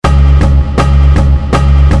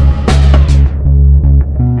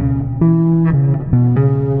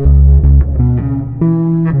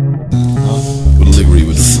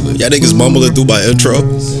Y'all niggas mumbling through my intro.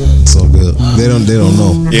 It's all good. They don't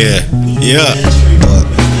know. Yeah. But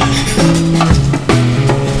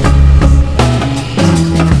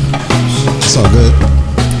it's all good.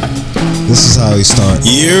 This is how we start.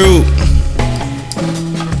 You.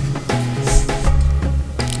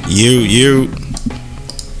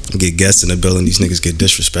 Get guests in the building. These niggas get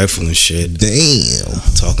disrespectful and shit. Damn.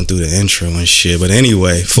 Talking through the intro and shit. But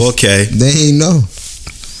anyway, 4K. They ain't know.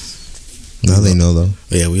 Now they know though.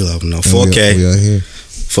 Yeah, we love them know. 4K. We are here.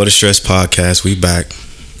 For the Stress Podcast, we back.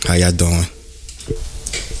 How y'all doing?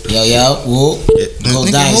 Yo, whoop. Go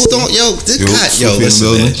Nigga, Dynasty. hold on, listen,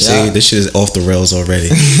 man. Yeah. See, this shit is off the rails already.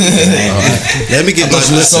 Let me get my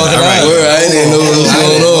listen. All talking right, about- I didn't know what was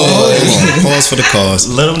going on. Pause for the cause.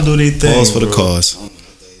 Let them do their thing. Pause for the bro. cause.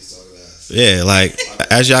 Yeah, like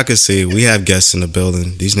as y'all can see, we have guests in the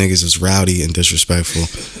building. These niggas is rowdy and disrespectful.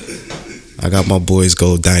 I got my boys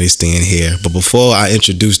Gold Dynasty in here, but before I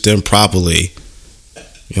introduce them properly,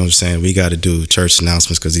 you know what I'm saying, we got to do church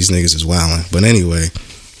announcements because these niggas is wilding. But anyway,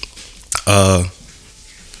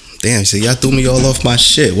 damn, see, y'all threw me all off my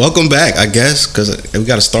shit. Welcome back, I guess, because we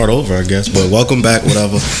got to start over, I guess. But welcome back,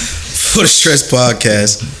 whatever, for the Stress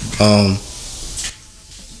Podcast.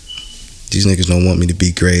 These niggas don't want me to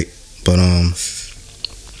be great, but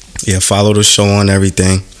yeah, follow the show on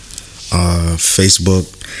everything, Facebook,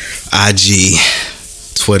 IG,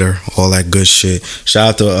 Twitter, all that good shit.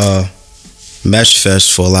 Shout out to Mesh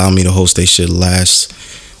Fest for allowing me to host their shit last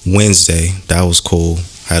Wednesday. That was cool.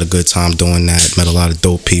 Had a good time doing that. Met a lot of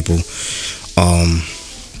dope people.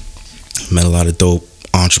 Met a lot of dope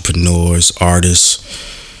entrepreneurs, artists,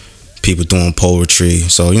 people doing poetry.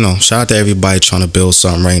 So, you know, shout out to everybody trying to build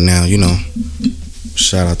something right now, you know.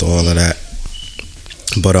 Shout out to all of that.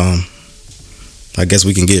 But I guess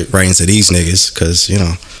we can get right into these niggas, cause, you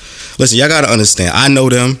know, listen, y'all gotta understand, I know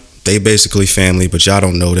them. They basically family, but y'all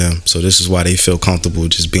don't know them. So this is why they feel comfortable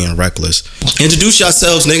just being reckless. Introduce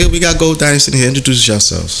yourselves, nigga. We got Gold Dynasty here. Introduce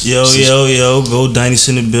yourselves. Yo, Gold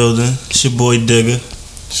Dynasty in the building. It's your boy Digger.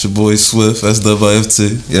 It's your boy Swift,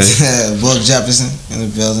 SWFT. Yeah. Buck Jefferson in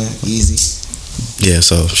the building. Easy. Yeah,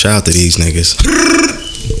 so shout out to these niggas.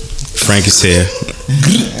 Frank is here.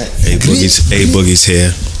 A Boogie's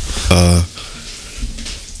here.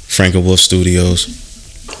 Frank and Wolf Studios.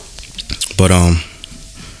 But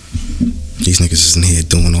these niggas is in here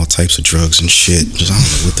doing all types of drugs and shit. Just I don't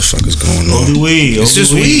know what the fuck is going on. Only weed. It's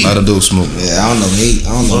just weed. A lot of dope smoke. Yeah, I don't know. I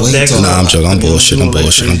don't know Fuck what he that talking Nah, I'm about. joking. I'm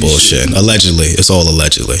bullshit. Allegedly. It's all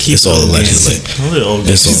allegedly. It's all allegedly.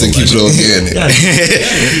 It's all Keep it allegedly. organic.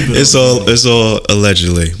 It's all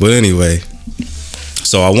allegedly. But anyway,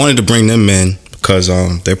 so I wanted to bring them in because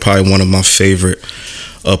they're probably one of my favorite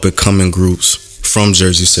up and coming groups from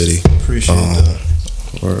Jersey City. Appreciate that.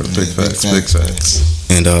 Or big facts.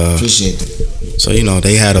 And Appreciate it. so, you know,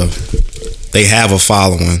 they have a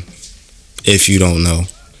following, if you don't know,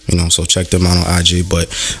 you know, so check them out on IG. But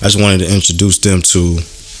I just wanted to introduce them to,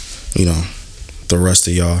 you know, the rest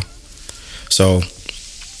of y'all. So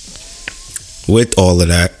with all of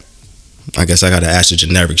that, I guess I gotta ask the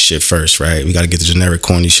generic shit first, right? We gotta get the generic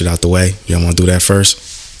corny shit out the way. Y'all wanna do that first?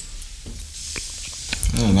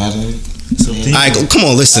 It don't matter. Alright, come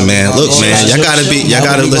on, listen, man. Look, man, y'all gotta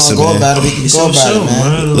listen, man.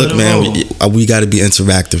 Look, man, we gotta be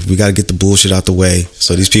interactive. We gotta get the bullshit out the way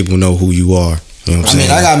so these people know who you are. You know what I'm saying?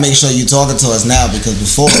 I gotta make sure you talking to us now because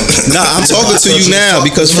before. Nah, I'm talking to you now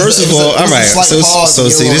because first of all, all right. So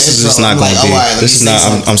see, this is just not gonna be. This is not.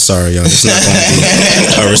 I'm sorry, y'all. This is not gonna be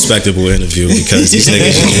a respectable interview because these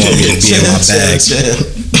niggas just want me to be in my bag.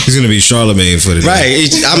 He's gonna be Charlemagne for the Right?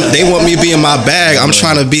 They want me to be in my bag. I'm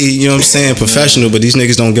trying to be, you know what I'm saying, professional. But these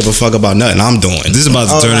niggas don't give a fuck about nothing I'm doing. This is about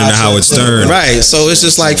to turn into Howard Stern. Right? So it's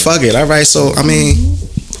just like fuck it. All right. So I mean,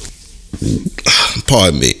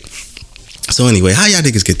 pardon me. So anyway, how y'all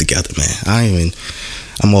niggas get together, man?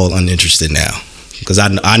 I'm all uninterested now because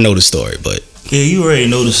I know the story, but Yeah, you already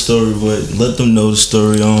know the story, but let them know the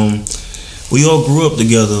story. We all grew up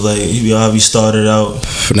together. Like how we started out.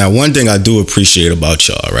 now one thing I do appreciate about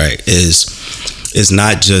y'all, right, is it's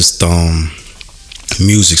not just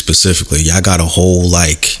music specifically. Y'all got a whole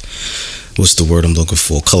like, what's the word I'm looking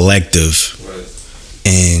for? Collective.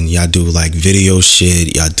 And y'all do like video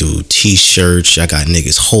shit, y'all do t-shirts, y'all got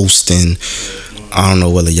niggas hosting. I don't know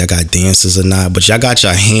whether y'all got dancers or not, but y'all got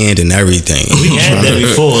your hand in everything. We had that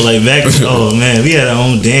before, like back. Oh man, we had our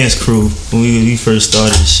own dance crew when we first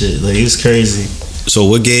started this shit. Like it was crazy. So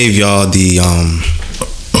what gave y'all the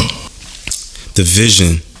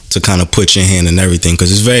vision to kind of put your hand in everything?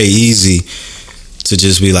 Because it's very easy to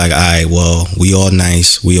just be like, all right, well, we all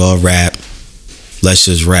nice, we all rap, let's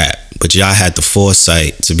just rap. But y'all had the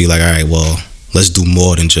foresight to be like, all right, well, let's do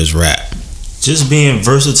more than just rap. Just being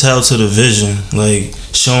versatile to the vision, like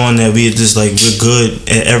showing that we're good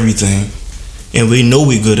at everything, and we know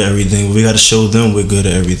we're good at everything. But we got to show them we're good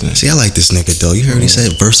at everything. See, I like this nigga though. You heard he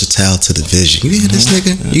said versatile to the vision. You hear this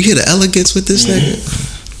nigga? You hear the elegance with this nigga?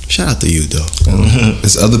 Shout out to you though.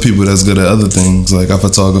 It's other people that's good at other things, like a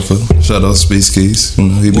photographer. Shout out Space Case. You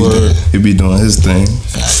know, he be doing his thing.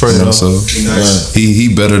 You know, so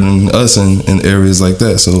he better than us in areas like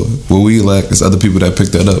that. So what we lack is other people that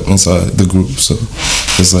pick that up inside the group. So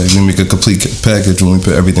it's like we make a complete package when we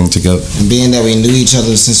put everything together. And being that we knew each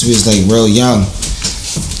other since we was like real young,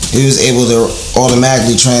 he was able to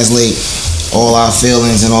automatically translate all our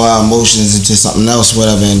feelings and all our emotions into something else,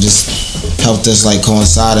 whatever, and just helped us like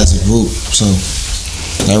coincide as a group. So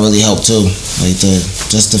that really helped too. Like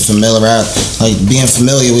just the like being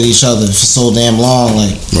familiar with each other for so damn long,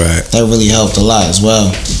 like Right. that really helped a lot as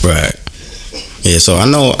well. Right. Yeah, so I've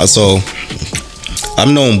known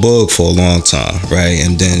Boog for a long time, right?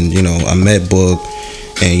 And then, you know, I met Boog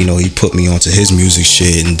and, you know, he put me onto his music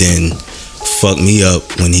shit and then fucked me up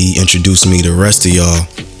when he introduced me to the rest of y'all.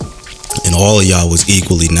 And all of y'all was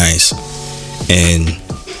equally nice. And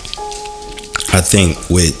I think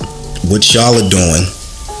with what y'all are doing,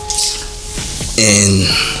 and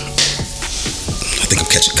I think I'm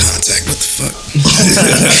catching contact. What the fuck?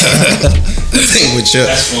 I think with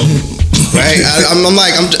y'all, right?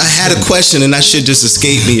 I had a question and that shit just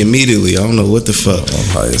escaped me immediately. I don't know what the fuck. I'm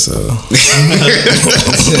high as hell.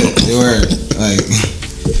 They were like,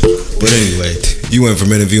 But anyway, you went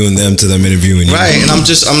from interviewing them to them interviewing you. Right, and I'm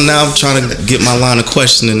now trying to get my line of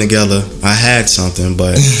questioning together. I had something,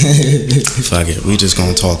 but fuck it. We just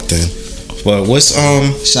gonna talk then. But what's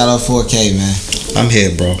shout out 4K, man. I'm here,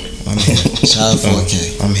 bro. I'm here. Shout out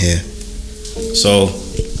 4K. I'm here. So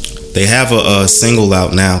they have a single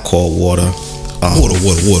out now called Water. Water.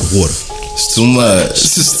 It's too much.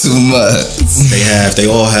 It's too much. They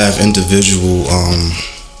all have individual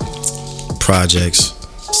projects,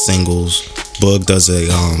 singles. Bug does a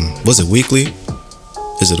was it weekly?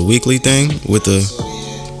 Is it a weekly thing with the?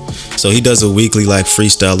 So he does a weekly like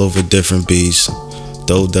freestyle over different beats.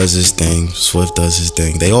 Doe does his thing. Swift does his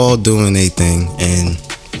thing. They all doing their thing. And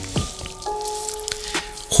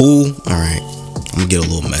who? All right, I'm gonna get a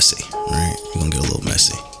little messy. All right, we're gonna get a little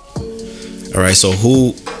messy. All right, so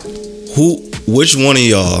which one of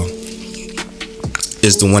y'all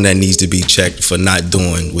is the one that needs to be checked for not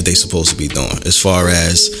doing what they supposed to be doing? As far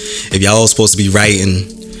as if y'all supposed to be writing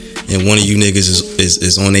and one of you niggas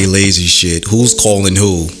is on a lazy shit, who's calling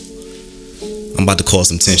who? I'm about to cause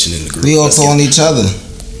some tension in the group. We all calling each other.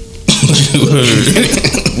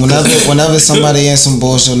 whenever somebody in some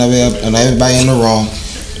bullshit, and everybody in the wrong,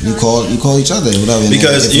 you call each other, whatever.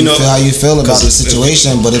 Because if you feel how you feel about the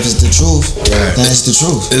situation, but if it's the truth, then it's the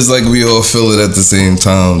truth. It's like we all feel it at the same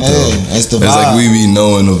time, though. Yeah, it's the vibe. It's like we be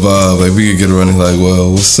knowing the vibe. Like we could get around and like, well,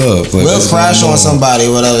 what's up? Like, we'll crash on somebody,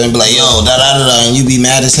 whatever, and be like, yo, da da da da, and you be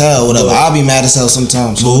mad as hell, whatever. I'll be mad as hell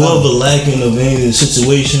sometimes. But whoever lacking of any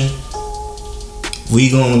situation, we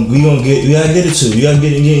gotta get it to. You gotta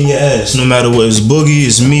get in your ass. No matter what, it's Boogie,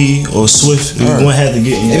 it's me, or Swift. We gonna have to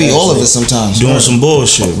get in your ass. Maybe all of us sometimes. Doing some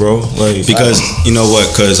bullshit, bro. Like because you know what?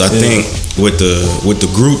 Because I think with the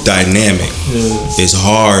group dynamic, it's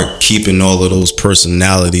hard keeping all of those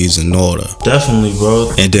personalities in order. Definitely,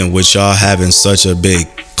 bro. And then with y'all having such a big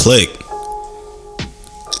clique,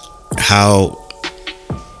 how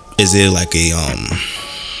is it like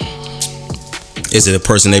is it a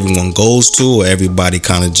person everyone goes to, or everybody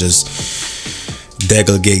kind of just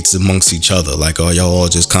delegates amongst each other? Like, are y'all all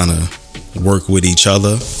just kind of work with each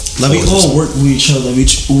other? We all work with each other.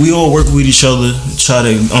 We all work with each other. Try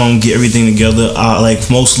to get everything together.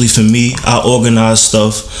 Mostly for me, I organize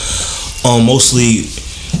stuff. Mostly,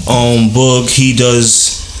 Boog, he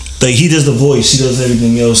does the voice. He does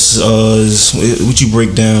everything else. What you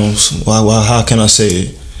break down? How can I say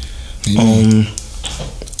it?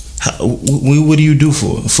 What do you do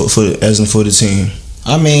for the team?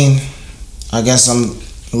 I mean, I guess I'm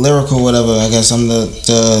lyrical, whatever. I guess I'm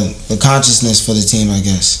the consciousness for the team, I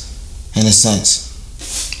guess, in a sense.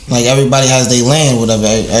 Like everybody has their lane, whatever.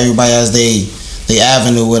 Everybody has their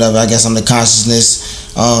avenue, whatever. I guess I'm the consciousness.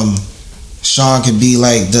 Sean could be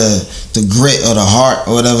like the grit or the heart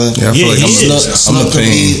or whatever. Yeah, I feel like I'm the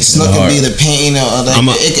pain. Snook could be the pain or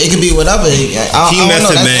it could be whatever. I don't know.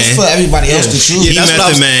 That's for everybody else to choose. He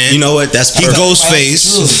Method Man. You know what? That's He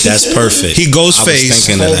Ghostface. That's perfect. He Ghostface.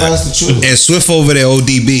 And Swift over there,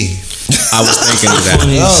 ODB. I was thinking of that.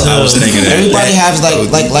 I was thinking of that. Everybody has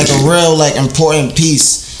like a real important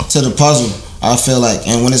piece to the puzzle. I feel like,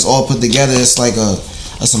 and when it's all put together, it's like a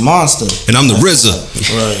That's a monster. And I'm the RZA.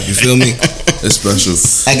 Right. You feel me? It's special.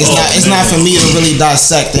 Like it's not for me to really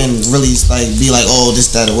dissect and really like be like, oh,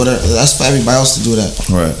 this, that, or whatever. That's for everybody else to do that.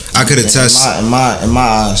 Right. I could attest. In my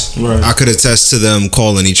eyes. Right. I could attest to them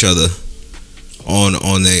calling each other on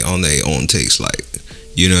their own takes. Like,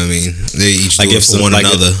 you know what I mean? They each Like do if it for one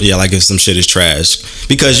another. like if some shit is trash,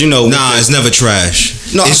 because Nah, it's never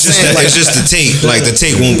trash. No, it's just it's just the take. Like the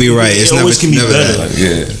take won't be right. It's It always can be never better. that.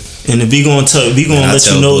 Yeah. And if we gonna let you know it's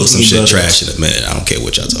some gonna be shit better. trash in a minute. I don't care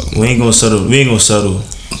what y'all talking about. We ain't gonna settle.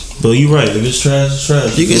 But you right. If it's trash, it's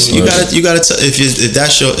trash. You gotta tell if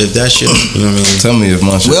that's your you know what I mean. Tell me if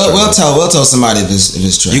my shit. We'll tell somebody if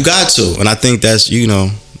it's trash. You got to, and I think that's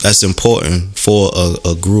that's important for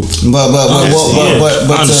a group. But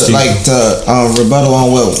to rebuttal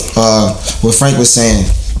on what Frank was saying,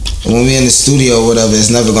 when we in the studio or whatever,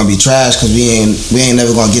 it's never gonna be trash because we ain't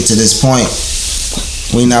never gonna get to this point.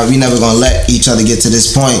 We never gonna let each other get to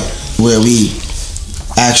this point where we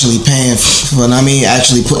actually paying for,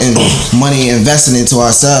 actually putting money, investing into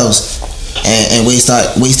ourselves, and waste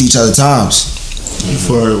each other times.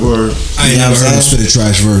 Word. I ain't never heard him spit a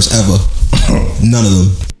trash verse ever. None of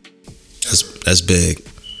them. That's big.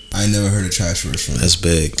 I ain't never heard a trash verse from him. That's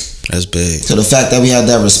big. That's big. So the fact that we have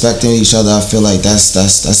that respect in each other, I feel like that's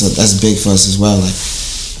big for us as well. Like,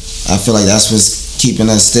 I feel like that's what's keeping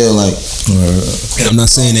us still. Like, And I'm not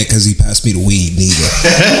saying that because he passed me the weed, neither.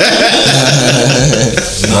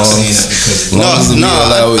 I'm not saying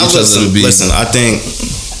that because Listen, I think,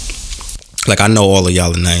 like, I know all of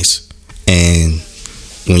y'all are nice, and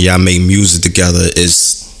when y'all make music together,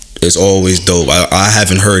 it's always dope. I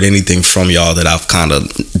haven't heard anything from y'all that I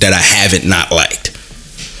haven't not liked.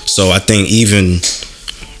 So I think even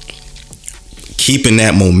keeping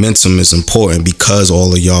that momentum is important because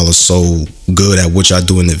all of y'all are so good at what y'all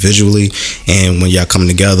do individually, and when y'all come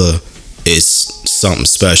together, it's something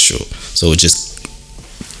special. So just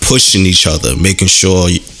pushing each other, making sure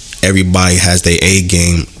everybody has their A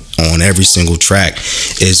game on every single track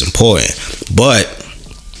is important. But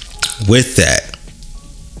with that,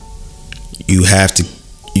 you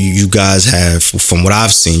guys have, from what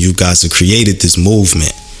I've seen, you guys have created this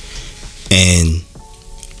movement. And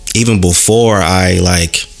even before I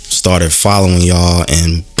started following y'all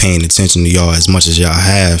and paying attention to y'all as much as y'all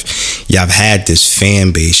have had this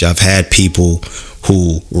fan base. Y'all have had people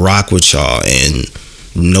who rock with y'all and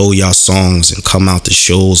know y'all songs and come out to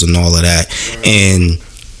shows and all of that. And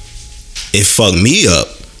it fucked me up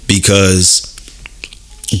because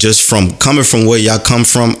just from coming from where y'all come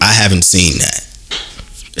from, I haven't seen that.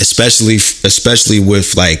 Especially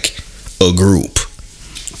with like a group.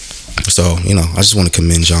 So, I just want to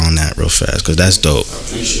commend y'all on that real fast because that's dope. I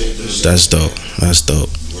appreciate that. That's dope.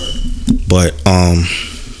 But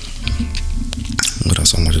what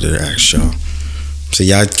else I wanted to ask y'all? So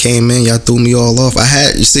y'all came in, y'all threw me all off.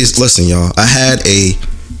 Listen, y'all, I had a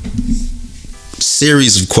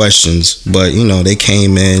series of questions, but they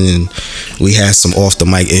came in and we had some off the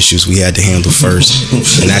mic issues we had to handle first,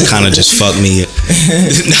 and that kind of just fucked me.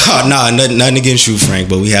 Nothing against you, Frank,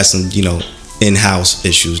 but we had some in-house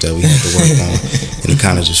issues that we had to work on, and it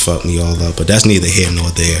kind of just fucked me all up. But that's neither here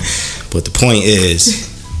nor there. But the point is,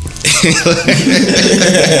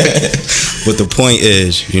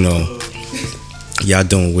 y'all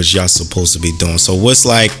doing what y'all supposed to be doing. So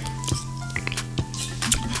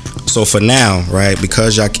so for now, right?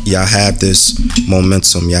 Because y'all have this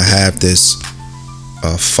momentum, y'all have this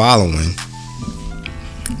following.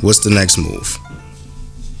 What's the next move?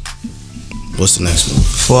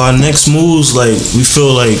 For our next moves, we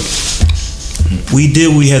feel like we did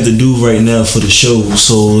what we had to do right now for the show.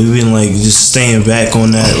 So we've been just staying back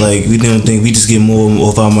on that. We didn't think we just get more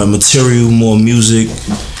of our material, more music.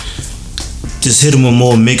 Just hit them with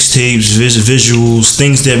more mixtapes, visuals,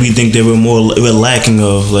 things that we think that we're lacking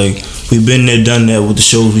of. We've been there, done that with the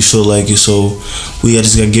shows. We feel like it, so we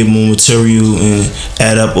just gotta get more material and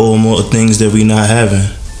add up all more things that we not having.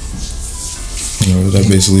 That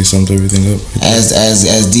basically sums everything up. As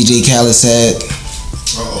DJ Khaled said,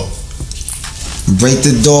 break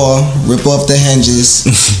the door, rip off the hinges,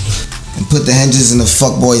 and put the hinges in the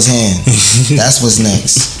fuckboy's hand. That's what's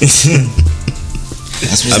next.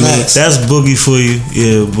 Next. That's boogie for you,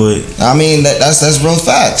 yeah. But that's real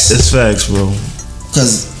facts. That's facts, bro.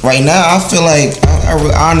 Because right now, I feel like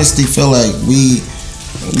I honestly feel like we're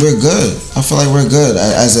good. I feel like we're good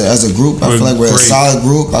as a group. I feel like we're a solid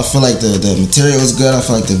group. I feel like the material is good. I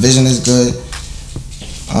feel like the vision is good.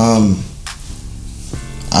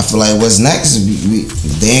 I feel like what's next?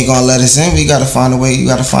 They ain't gonna let us in. We gotta find a way. We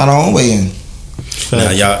gotta find our own way in.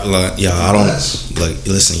 Now y'all, I don't like.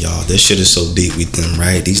 Listen, y'all, this shit is so deep with them,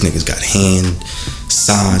 right? These niggas got hand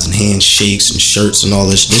signs and handshakes and shirts and all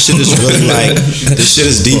this. This shit is really like. This shit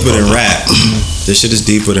is deeper than rap. This shit is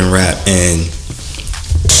deeper than rap, and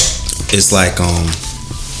it's like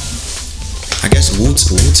I guess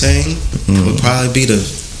Wu-Tang would probably be the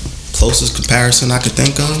closest comparison I could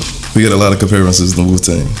think of. We get a lot of comparisons to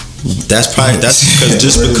Wu-Tang. That's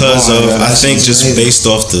because of, I think just based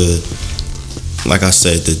off the, like I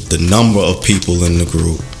said, the number of people in the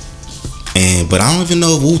group. But I don't even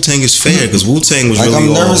know if Wu-Tang is fair, because Wu-Tang was like, really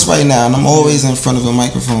I'm nervous right now, and I'm always in front of a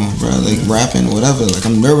microphone, bro, like rapping or whatever. Like,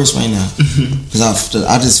 I'm nervous right now because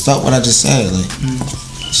I just felt what I just said. Like,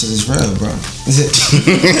 shit is real, bro. Is it?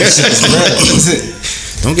 Shit is real. Is it?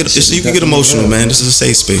 Don't get. You can get emotional, man. This is a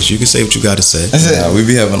safe space. You can say what you got to say. Yeah, we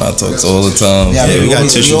be having our talks all the time. Yeah, we got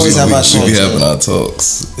tissues. We always have our talks. We be having our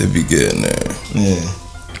talks. It be getting there. Yeah.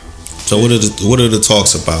 So what are the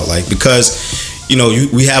talks about? Like, because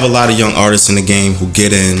we have a lot of young artists in the game who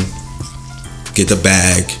get in, get the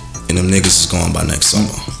bag, and them niggas is gone by next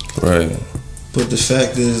summer. Right. But the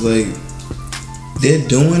fact is, like, they're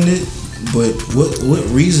doing it. But what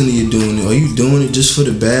reason are you doing it? Are you doing it just for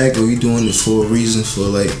the bag, or are you doing it for a reason? For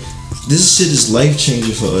like, this shit is life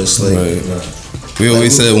changing for us. Like, right. We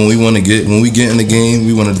always said when we get in the game,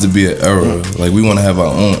 we want it to be an era. Like, we want to have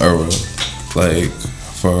our own era. Like,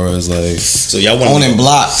 far as like, so y'all want owning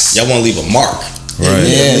blocks. Y'all want to leave a mark. Right.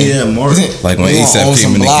 Yeah, mark. Like when ASAP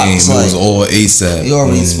came in the game, it was all ASAP. You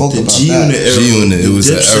already spoke about that. G-Unit, it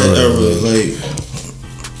was an era. Like,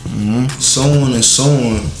 so on and so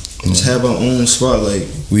on. Just have our own spotlight.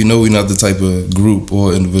 We know we're not the type of group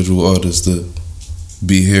or individual artists to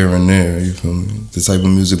be here and there. You feel me? The type of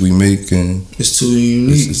music we make, and it's too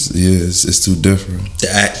unique. It's too different.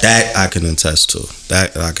 That I can attest to.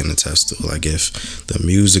 Like, if the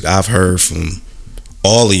music I've heard from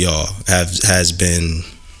all of y'all has been,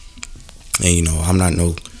 and I'm not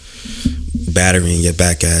no battery in your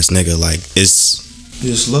back ass nigga. Like, it's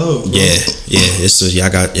love, bro. Yeah. It's just,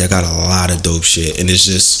 y'all got a lot of dope shit, and it's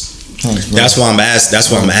just. That's why I'm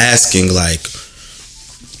asking, like,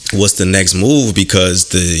 what's the next move? Because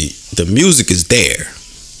the music is there.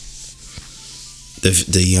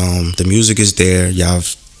 The music is there.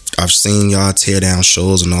 I've seen y'all tear down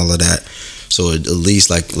shows and all of that. So at least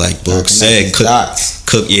like Boog said,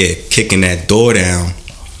 kicking that door down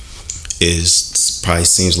probably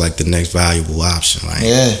seems like the next valuable option. Like,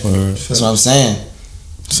 yeah, that's what I'm saying.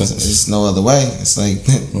 It's no other way. It's like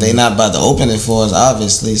they not about to open it for us,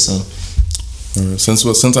 obviously. So since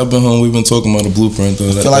I've been home, we've been talking about a blueprint. Though,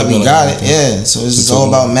 I feel like we got it. Yeah. So it's just all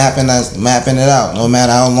about mapping it out, no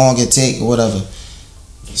matter how long it take or whatever.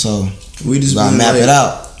 So we just gotta map it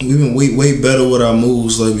out. We've been way better with our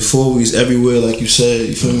moves. Like, before, we was everywhere, like you said.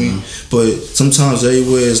 You feel me? But sometimes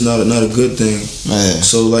everywhere is not a good thing. Yeah.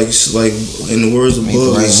 So like in the words of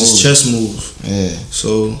Boog, it's just chess moves. Yeah.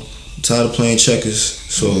 So I'm tired of playing checkers.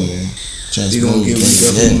 So you gonna give me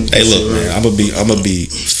Hey, look, man. I'm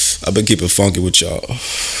gonna keep it funky with y'all.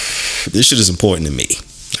 This shit is important to me.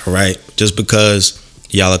 All right, just because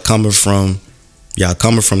y'all coming from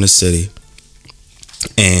the city,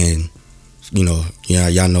 and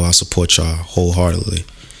y'all know I support y'all wholeheartedly.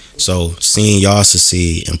 So seeing y'all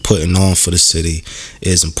succeed and putting on for the city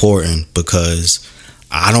is important, because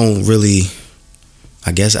I don't really,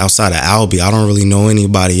 I guess outside of Albee, I don't really know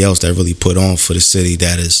anybody else that really put on for the city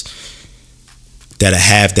that'll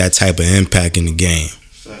have that type of impact in the game.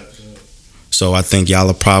 So I think y'all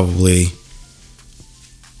are probably,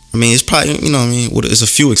 it's probably, it's a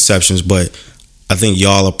few exceptions, but I think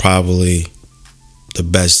y'all are probably the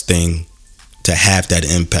best thing to have that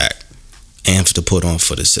impact and to put on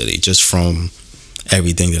for the city, just from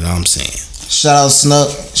everything that I'm saying. Shout out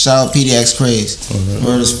Snuck, shout out PDX Craze.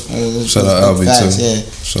 Shout out Albee too. Yeah.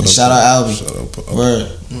 Shout out Albee.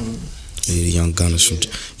 Word. Yeah, the young gunners from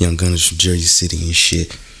Jersey City and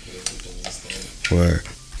shit. Word.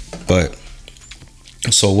 But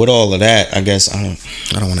so with all of that, I guess I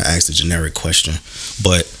don't want to ask the generic question,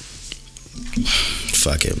 but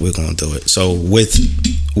fuck it, we're gonna do it. So with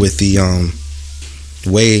the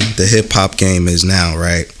way the hip hop game is now,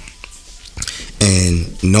 right?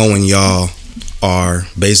 And knowing y'all are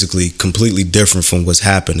basically completely different from what's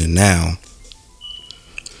happening now,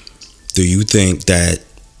 do you think that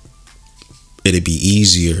it'd be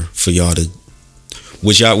easier for y'all to,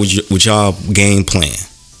 with y'all game plan,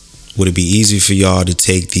 would it be easier for y'all to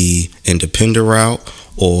take the independent route,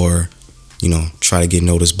 or try to get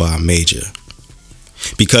noticed by a major?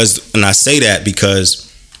 Because, and I say that because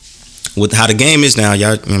with how the game is now,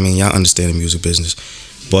 y'all understand the music business,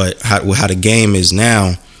 but how the game is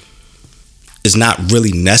now, it's not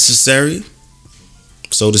really necessary,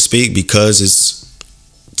 so to speak, because it's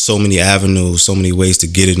so many avenues, so many ways to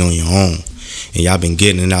get it on your own, and y'all been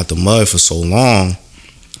getting it out the mud for so long.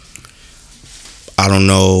 I don't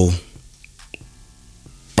know.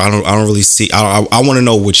 I don't really see. I want to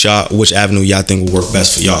know which avenue y'all think will work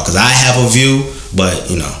best for y'all, because I have a view, but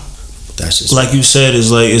you know, that's just like you said.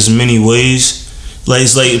 It's many ways. Like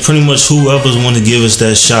it's like pretty much whoever's want to give us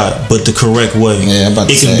that shot, but the correct way. Yeah, I'm about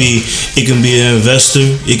to say. It can be an investor,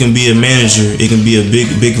 it can be a manager, it can be a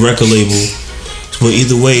big record label. But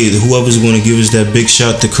either way, whoever's going to give us that big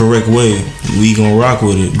shot the correct way, we gonna rock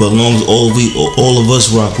with it. But as long as all of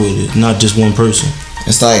us rock with it, not just one person.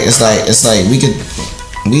 It's like we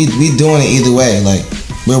doing it either way. Like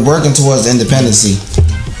we're working towards independency,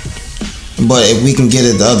 but if we can get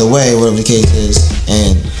it the other way, whatever the case is,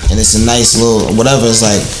 and it's a nice little whatever, it's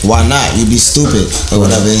like, why not? You'd be stupid or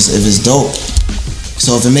whatever. If it's dope.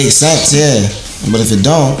 So if it makes sense, yeah. But if it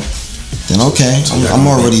don't, then okay, I'm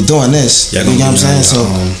already doing this. You know what I'm saying? So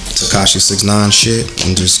Tekashi 6ix9ine shit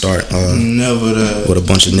and just start never that with a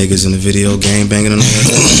bunch of niggas in the video game banging on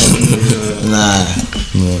Nah,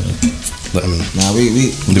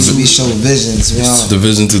 we show visions. The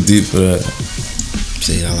vision too deep for that.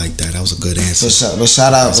 See, I like that. That was a good answer. But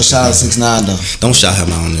shout out 6ix9ine though. Don't shout him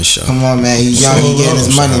out on this show. Come on, man. He's young. He getting his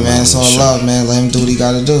money, man. It's all love, man. Let him do what he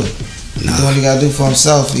got to do. He do what he got to do for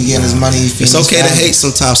himself. He getting his money. It's okay to hate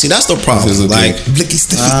sometimes. See, that's the problem. Like,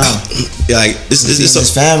 it's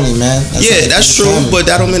his family, man. That's true. But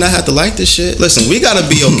that don't mean I have to like this shit. Listen, we gotta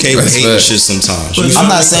be okay with hating shit sometimes. I'm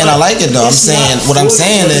not saying I like it though. I'm saying what I'm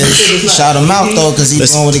saying is shout him out though, because he's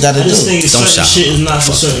doing what he got to do. Don't shout. Shit is not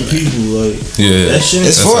for certain people. Like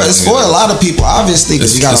it's for a lot of people, obviously.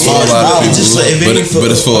 Because you got a lot of people.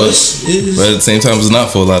 But it's for us. But at the same time, it's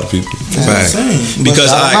not for a lot of people. Right.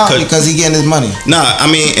 Because he getting his money. Nah,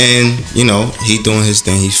 I mean, and you know, he doing his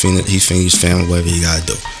thing. He's his family, whatever he gotta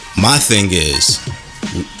do. My thing is,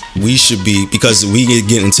 we should be, because we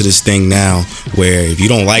get into this thing now where if you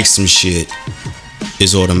don't like some shit,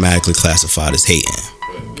 it's automatically classified as hating,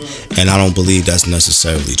 and I don't believe that's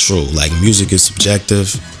necessarily true. Like, music is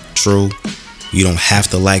subjective, true. You don't have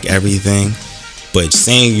to like everything. But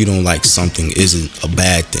saying you don't like something isn't a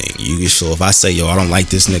bad thing. So if I say, yo, I don't like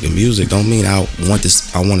this nigga music, don't mean I want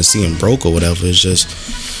to see him broke or whatever. It's just,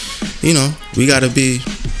 you know, we gotta be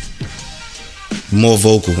more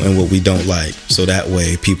vocal in what we don't like, so that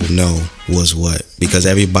way people know what's what. Because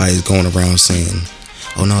everybody's going around saying,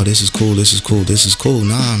 oh no, this is cool, this is cool, this is cool.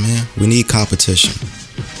 Nah, man, we need competition.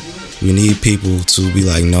 We need people to be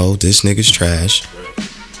like, no, this nigga's trash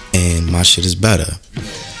and my shit is better.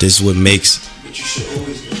 This is what makes.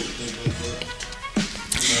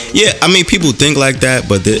 Yeah, I mean, people think like that,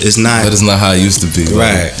 but it's not. But it's not how it used to be,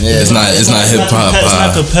 right? Yeah. It's not hip hop. It's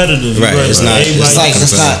not competitive, right? It's not. It's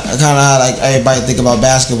kind of how like everybody think about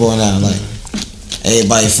basketball now, like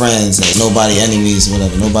everybody friends, like nobody enemies,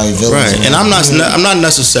 whatever, nobody villains. Right, and I'm not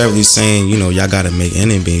necessarily saying, you know, y'all gotta make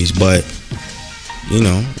enemies, but you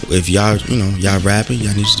know, if y'all rapping,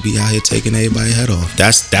 y'all need to be out here taking everybody's head off.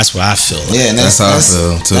 That's what I feel like. Yeah, and that's how I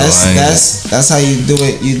feel too. That's how you do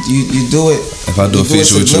it. You do it. If I do a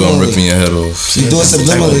feature with you, I'm ripping your head off. You do it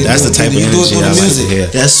subliminally. That's the type of energy I like to hear.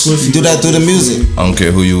 That's Swift. You do that through the music. I don't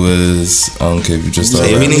care who you is. I don't care if you just start.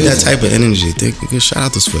 Hey, we need that type of energy. Shout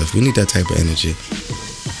out to Swift. We need that type of energy.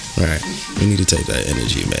 Right. We need to take that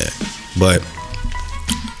energy, man. But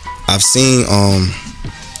I've seen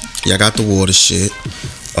y'all got the water shit.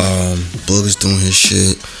 Boog's doing his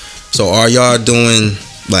shit. So are y'all doing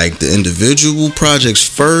like the individual projects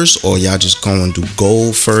first, or y'all just going to do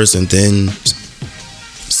gold first and then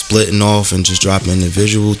splitting off and just dropping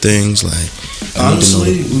individual things? Like,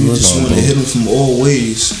 honestly, we just want to hit them from all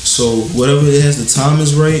ways. So whatever it has, the time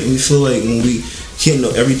is right, and we feel like when we can't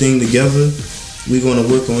know everything together, we're gonna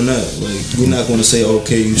work on that. Like, we're not gonna say,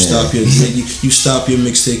 okay, you stop your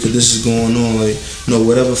mixtape because this is going on. Like, no,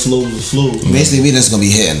 whatever flows will flow. Basically, we just gonna be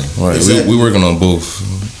hitting them. Right, exactly. we working on both.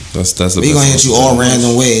 That's we gonna hit you all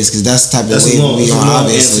random ways, because that's the type of way we on,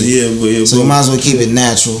 obviously. So we might as well keep it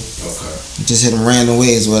natural. Okay. Just hit them random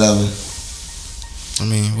ways, whatever. I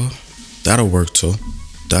mean, well, that'll work too.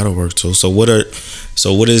 So what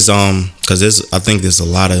is because I think there's a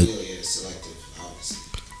lot of.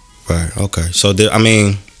 Right. Okay. So there's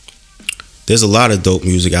a lot of dope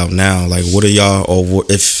music out now. Like, what are y'all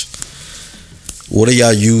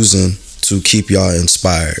using to keep y'all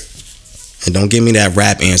inspired? And don't give me that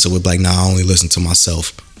rap answer with like, nah, I only listen to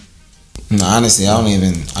myself. No, honestly, I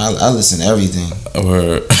listen to everything.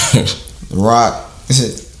 Rock,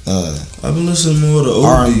 I've been listening more to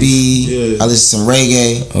R&B. Yeah. I listen to some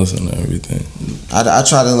reggae. I listen to everything. I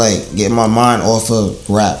try to like get my mind off of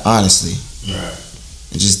rap, honestly. Right.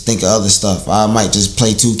 And just think of other stuff. I might just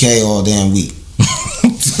play 2K all damn week.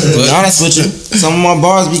 To be honest with you, some of my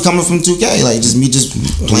bars be coming from 2K, like just me just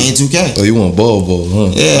playing 2K. Oh, you want ball,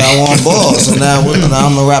 huh? Yeah, I want ball. So now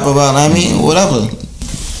I'm gonna rap about, I mean, whatever.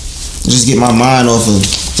 Just get my mind off of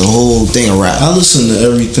the whole thing of rap. I listen to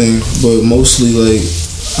everything, but mostly like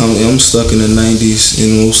I'm stuck in the 90s,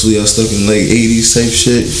 and mostly I stuck in like 80s type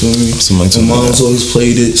shit. You feel me? My mom's always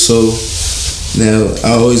played it, so now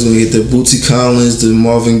I always gonna get the Bootsy Collins, the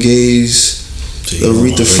Marvin Gaye's, the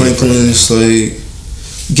Aretha Franklin's, like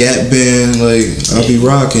Gap Band, like I'll be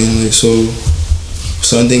rocking, like so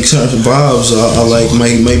I think certain vibes I like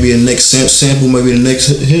might be the next sample, might be the next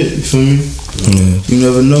hit. You feel me? Yeah. You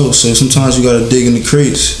never know. So sometimes you gotta dig in the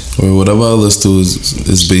crates. Well, whatever I listen to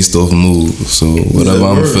is based off mood. So whatever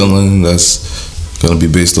I'm feeling, that's gonna be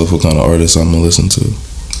based off what kind of artist I'm gonna listen to.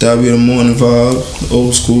 That'll be the morning vibe,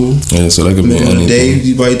 old school. Yeah, so that could be anything. Day,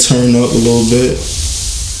 you might turn up a little bit.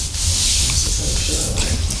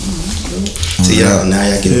 See, y'all, now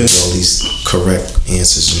y'all getting all these correct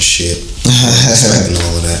answers and shit. Expecting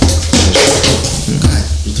all of that. God,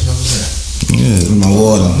 what the fuck was that? Yeah. My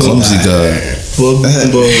water. Clumsy guy. Bug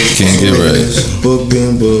being bug. Can't get right. Bug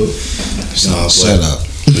being bug. No, Shut up.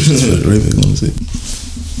 Clumsy.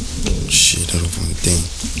 Shit, that don't fucking thing.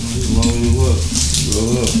 Long as what?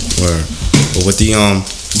 Roll up. Word. But with the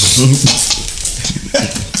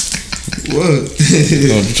What?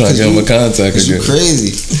 I'm trying to get him a contact You again.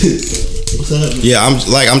 crazy. What's happening? yeah,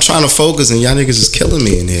 I'm trying to focus and y'all niggas is killing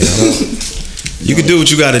me in here. You can do what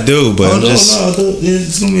you gotta do, but Oh, I'm no, just. no, I thought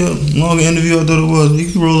it's gonna be a longer interview. I thought it was. You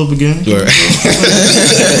can roll up again. Word.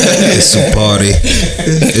 It's a party.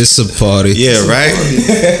 It's a party. Yeah, right?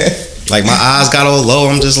 Like my eyes got all low.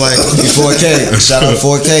 I'm just like 4K. Shout out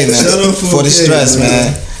 4K, man. Shout out For the 4K, stress, man.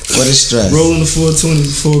 man. For the stress. Rolling the 420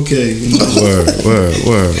 to 4K. You know?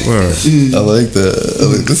 word. I like that. I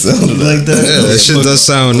like the sound of that. Like that. Yeah, that shit does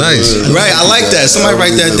sound nice. Right, I like that. Somebody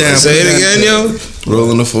write that down. Say it again, yo.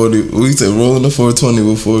 Rolling the 40. We say rolling the 420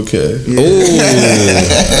 with 4K. Oh,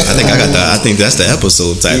 I think I got that. I think that's the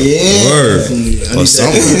episode title. Yeah. Word. Or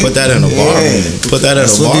something. Put that in a bar. Put that in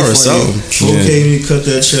a bar or something. 4K, you cut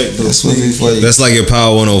that check though. That's what we for you. That's like your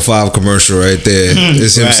Power 105 commercial right there.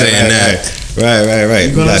 It's him saying that. Right.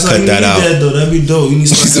 You gotta cut that out. That'd be dope. You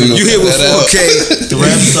need to start. You hit with 4K. The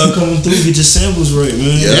raps start coming through. Get your samples right,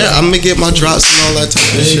 man. Yeah, I'm gonna get my drops and all that type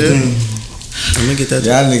of shit. Everything. I'm gonna get that.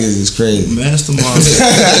 Y'all niggas is crazy. Mastermind.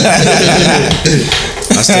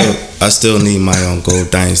 I still need my Gold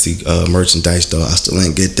Dynasty merchandise though. I still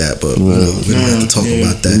ain't get that, but we don't have to talk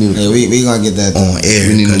about that Hey, we gonna get that done. on air.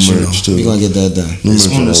 We need new 'cause, you merch know, We too. gonna get that done. New It's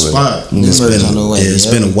merch on the way. spot. New merch on the way. It's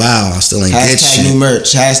been a while. I still ain't get Hashtag shit. new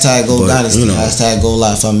merch. Hashtag Gold But, Dynasty. you know. Hashtag Gold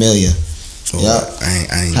La Familia. Oh, Yup.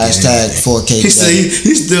 I ain't Hashtag get 4K. He said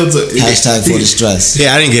he still took. Hashtag for the stress.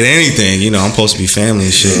 yeah, I didn't get anything. You know, I'm supposed to be family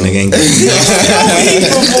and shit. Nigga ain't get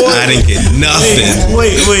nothing. I didn't get nothing.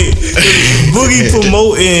 Wait. Boogie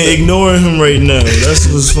promoting and ignoring him right now. That's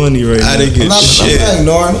what's funny right now. I didn't get I'm not shit.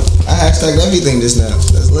 ignoring it. I hashtag everything just now.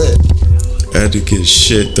 That's lit. I didn't get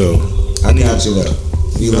shit though. I got you though.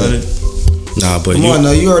 You Got lit. it. Nah, but Come on,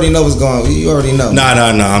 no, you already know what's going on. You already know. Nah.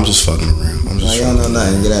 I'm just fucking around. I'm Nah, just. you don't know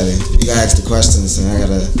nothing. Get out of here. You gotta ask the questions, and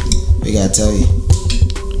we gotta tell you.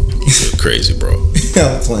 Crazy, bro.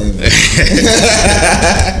 I'm playing, man.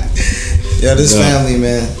 Yo, this family,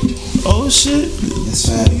 man. Oh shit. This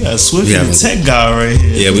family. We got Swift We and having- the tech guy right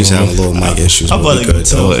here. Yeah, we just having a little mic issues. I'm but about we to good,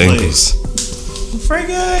 tell though. the ankles.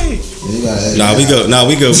 Frankie. You gotta Nah, we good.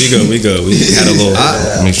 We good. We had a little.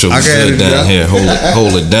 Make sure we I got sit it down down. here.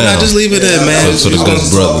 Hold it down. Nah, just leave it in, man. For the good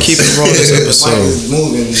brothers. Keep it raw this The mic episode. is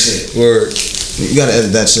moving and shit. Word. You gotta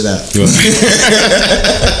edit that shit out.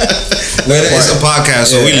 It's a podcast,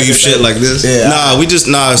 so we leave shit like this.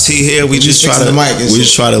 Yeah. See here, we just try fixing to the mic and we shit.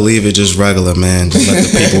 just try to leave it just regular, man. Just let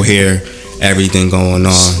the people hear everything going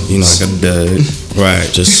on. You know, right?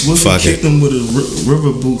 Just Swift fuck kicked it. him with his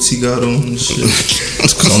river boots he got on and shit.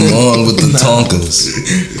 Come on with the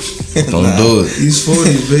Tonkas. Don't do it. He's 40,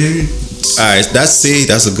 baby. All right, that's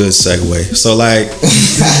a good segue. So like,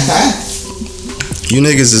 you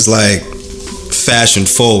niggas is like fashion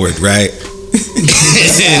forward, right?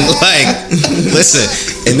 And like, listen,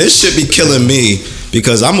 and this should be killing me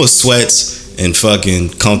because I'm a sweats and fucking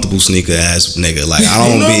comfortable sneaker ass nigga. Like I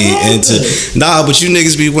don't be into but you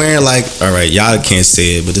niggas be wearing like, all right, y'all can't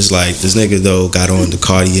say it, but it's like this nigga though got on the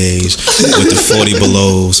Cartiers with the 40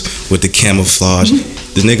 belows with the camouflage.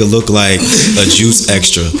 The nigga look like a juice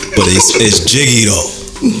extra, but it's jiggy though.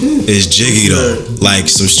 is jiggy though. Like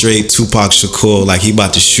some straight Tupac Shakur, like he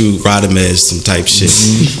about to shoot Radamez some type shit.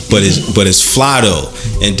 But it's fly though.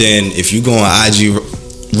 And then if you go on IG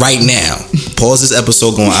right now, pause this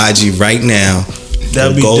episode, go on IG right now.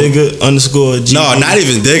 That'd be Digger_G. No, not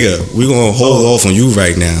even Digger. We gonna hold off on you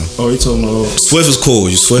right now. Oh, you talking about Swift is cool.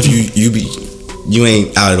 You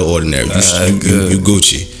ain't out of the ordinary. You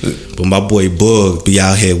Gucci. But my boy Boog be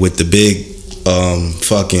out here with the big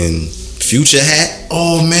fucking Future hat.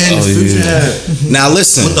 Oh man, the Future hat. Now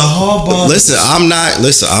listen. With the hard bar. Listen,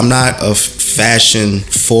 I'm not a fashion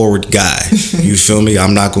forward guy. You feel me?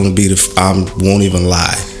 I'm not gonna be I won't even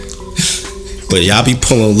lie. But y'all be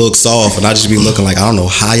pulling looks off, and I just be looking like I don't know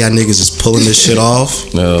how y'all niggas is pulling this shit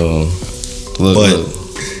off. No, look.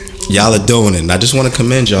 Y'all are doing it, and I just want to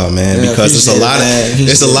commend y'all, man, because it's a lot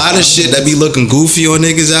of shit that be looking goofy on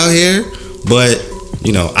niggas out here. But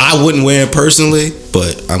you know, I wouldn't wear it personally,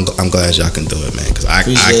 but I'm glad y'all can do it, man, because I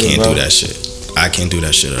can't do that shit. I can't do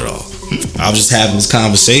that shit at all. I was just having this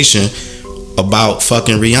conversation about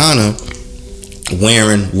fucking Rihanna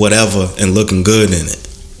wearing whatever and looking good in it.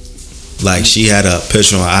 Like she had a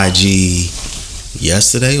picture on IG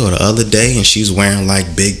yesterday or the other day, and she's wearing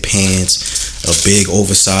like big pants, a big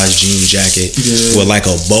oversized jean jacket with like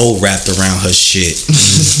a bow wrapped around her shit,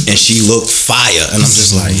 and she looked fire. And I'm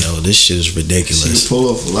just like, yo, this shit is ridiculous. She could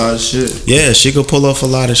pull off a lot of shit. Yeah, she could pull off a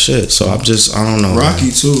lot of shit. So I don't know.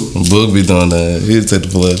 Rocky man. Too. Boog be doing that. He'll take the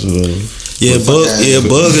flash or whatever. Yeah, Boog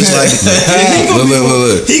is like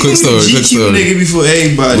look. Quick story. Nigga before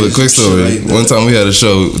everybody. Look, quick story. Like one time we had a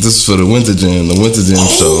show. This is for the Winter Gym show.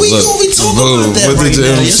 We talk about that right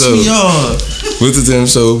now. Yes, we are. Winter Gym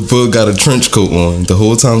show. Boog got a trench coat on the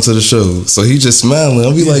whole time to the show, so he just smiling.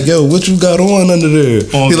 I'll be like, yo, what you got on under there?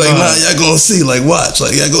 He like, nah, y'all gonna see. Like, watch.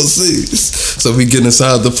 Like, y'all gonna see. So we get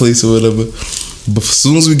inside the place or whatever. But as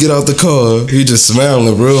soon as we get out the car, he just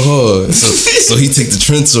smiling real hard. So he take the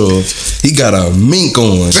trench off. He got a mink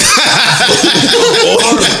on.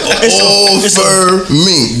 all fur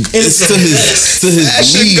mink. It's to his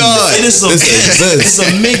knees. It's a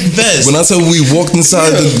mink vest. When I tell you we walked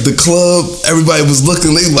inside the club, everybody was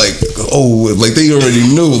looking. They like, oh, like they already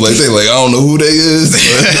knew. Like they like, I don't know who they is.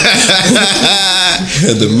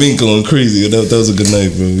 Had the mink on crazy. That was a good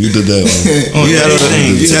night, bro. You did that one. You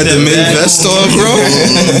had the mink vest on, bro.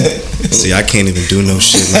 See, I can't even do no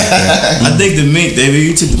shit like that. I think the mink,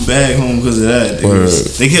 you took the bag home because of that.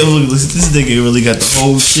 They kept looking. This nigga really got the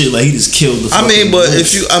whole shit. Like he just killed the.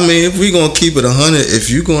 If we gonna keep it 100, if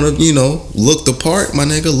you gonna look the part, my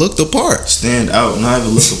nigga, look the part. Stand out, not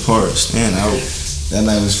even look the part. Stand out. That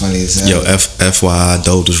night was funny as hell. Yo, FYI,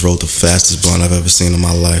 Doe just wrote the fastest blunt I've ever seen in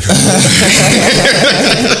my life.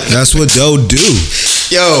 That's what Doe do.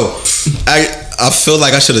 Yo, I feel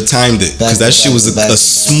like I should have timed it because that shit was a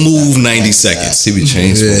smooth 90 seconds. He be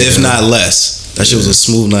changed, if not less. That shit was a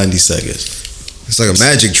smooth 90 seconds. It's like a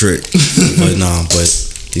magic trick. But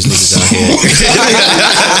these niggas out here.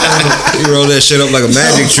 He rolled that shit up like a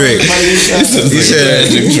magic trick. He said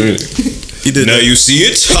magic trick. He did. Now you see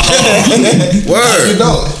it. Word.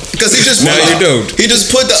 Because he just he just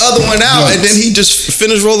put the other one out and then he just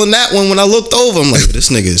finished rolling that one. When I looked over, I'm like, this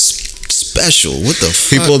nigga is special. What the fuck?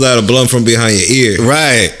 He pulled out a blunt from behind your ear.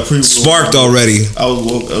 Right. Sparked already. I was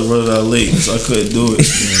running out late, so I couldn't do it.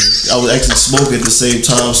 I was actually smoking at the same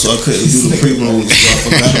time, so I couldn't do the pre-rolls. So I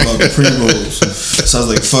forgot about the pre-rolls. So I was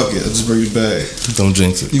like, fuck it, I'll just bring it back. Don't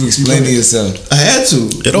jinx it. You explained to yourself. I had to.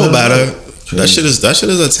 It don't matter. That shit is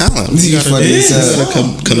a talent. You gotta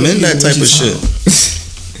commend that type of shit.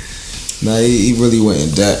 Nah, he really went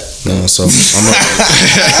in depth. No, so I'm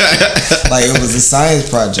like it was a science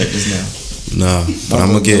project just now. Nah, but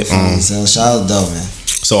I'm gonna get shout out though, man.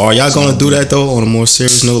 So are y'all gonna do that though on a more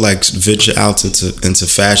serious note, like venture out into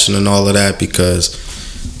fashion and all of that, because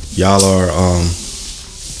y'all are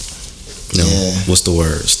what's the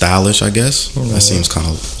word? Stylish, I guess. That seems kind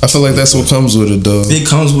of. I feel like that's what comes with it, though. It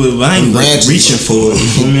comes with it. I ain't reaching for it. You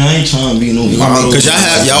feel me? I ain't trying to be no model. Cause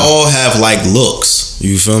y'all all have like looks.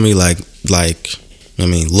 You feel me? Like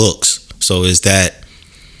looks. So is that?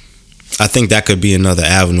 I think that could be another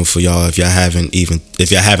avenue for y'all if y'all haven't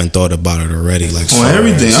thought about it already. Like on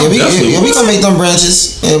everything. We gonna make them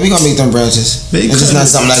branches. Yeah, we gonna make them branches. It's just not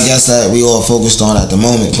something I guess that we all focused on at the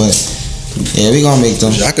moment, but. Yeah, we gonna make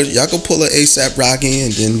them. Y'all could pull an ASAP Rocky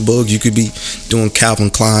and then Boog, you could be doing Calvin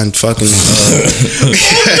Klein fucking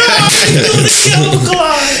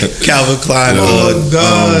Calvin Klein. Oh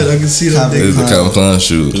God, I can see that. It's the Calvin Klein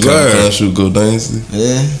shoe. Calvin Klein shoe go dynasty.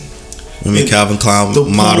 Yeah. I mean Calvin Klein the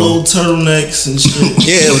model. The turtlenecks and shit.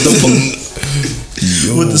 Yeah,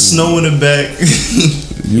 with the snow in the back.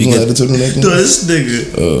 You gonna have the turtleneck? This nigga.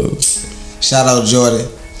 Shout out Jordan.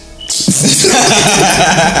 Shout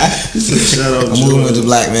out I'm moving with the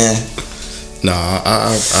black man. Nah,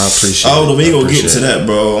 I appreciate. Oh, we it. gonna get to that,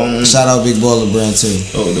 bro. Shout out Big Baller Brand too.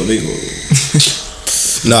 Oh, no, we go.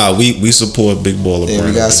 Nah, we support Big Baller Yeah,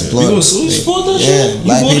 Brand. we got support. You gonna support that Yeah, shit? You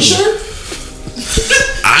black bought a people. shirt?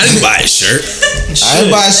 I didn't buy a shirt. I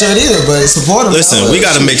ain't buy a shirt either, but support him. Listen, we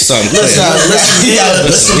gotta make something clear. Listen,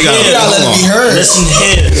 We gotta let it be heard. Listen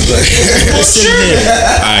here. Listen here.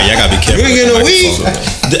 All right, y'all gotta be careful. You ain't getting no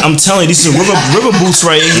weed. I'm telling you, these are river boots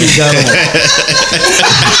right here. He's got on.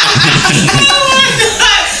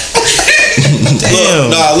 Damn.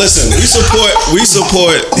 Nah, listen, we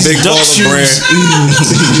support Big duck Baller shoes. Brand.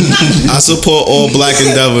 I support all black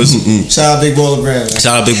endeavors. Shout out Big Baller Brand. Man.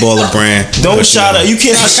 Shout out Big Baller Brand. Don't shout out. You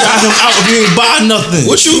cannot shout him out if you ain't buy nothing.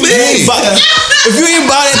 What you mean? If you ain't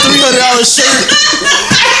buy that $300 shirt.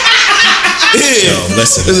 Yeah. Yo,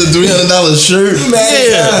 listen. It's a $300 shirt.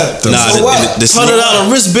 Yeah. Nah, So what? the $100 He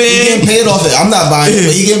getting wristband. paid off it. I'm not buying it,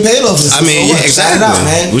 but he getting paid off it. I mean, So what? yeah, Shout exactly. it out,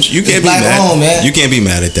 man. Which you can't be Black mad. owned, man. You can't be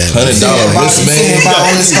mad at that. $100 You saying wristband. about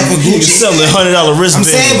all this stuff for You can Gucci. sell a $100 I'm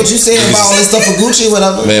wristband. saying, but you saying about all this stuff for Gucci,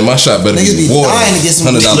 whatever. Man, my shop better Niggas be be water. dying to get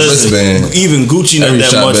some $100 wristband. Even Gucci not Every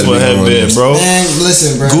that shop much better for a be more headband, than bro. Man,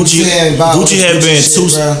 listen, bro. Gucci- You saying about all Gucci this headband shit,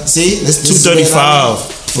 two- bro. See, this is what I mean.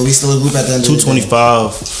 $235. But we still a group at the end of the day.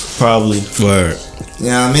 $225 probably. Word. You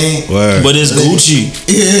know what I mean? Word. But it's Gucci.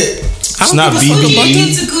 Yeah. It's not You BBE.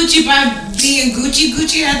 get to Gucci by being Gucci.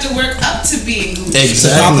 Gucci had to work up to being Gucci. To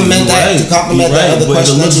compliment that, to compliment that other but it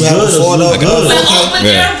question that looks you had good, before, it though. looks good. But Okay. but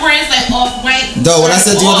there are brands like Off-White. Though, what I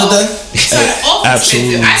said to you the other day?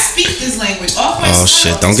 Absolutely. I speak this language. Off-White. Oh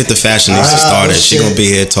shit! Don't get the fashionista started. She shit. gonna be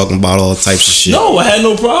here talking about all types of shit. No, I had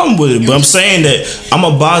no problem with it. But I'm saying that I'm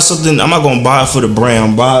gonna buy something. I'm not gonna buy it for the brand.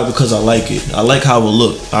 I'm buy it because I like it. I like how it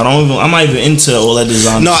look. I'm not even into all that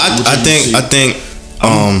design. No, I think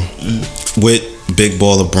with Big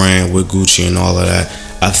Baller Brand, with Gucci and all of that,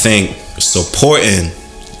 I think supporting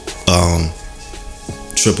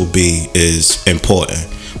Triple B is important,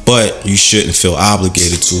 but you shouldn't feel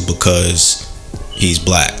obligated to because he's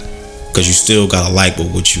black. Because you still gotta like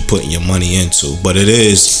what you putting your money into. But it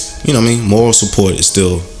is, you know what I mean. Moral support is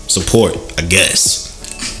still support, I guess.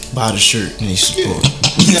 buy the shirt and they support.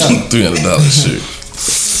 $300 shirt.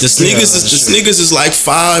 The sneakers is like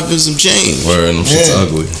 $5 and some change. Word, and them shit's Yeah.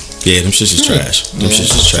 ugly. Yeah, them shits is trash. Them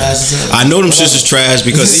shits is trash trash. as hell. I know them shits is trash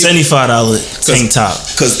because $75 tank top.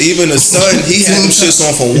 Cause even the son, he had them shits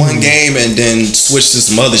on for one game and then switched to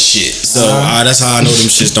some other shit. So that's how I know them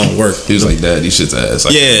shits don't work. He was like, "Dad, these shit's ass."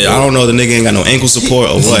 Like, Yeah, I don't know the nigga ain't got no ankle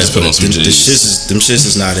support or what. Just put on some Them J's. shits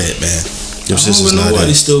is not it, man. Them I shits don't is even know not why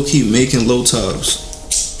they it. still keep making low tops.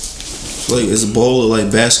 Like it's a bowl of like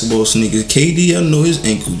basketball sneakers. KD, I know his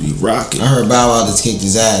ankle be rocking. I heard Bow Wow just kicked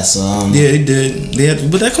his ass, so Yeah, they did. They had,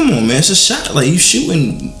 but that come on, man. It's a shot. Like you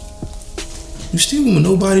shooting, you still with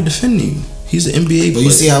nobody defending you. He's an NBA But player.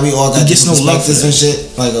 you see how we all got He gets different no love for perspectives and that.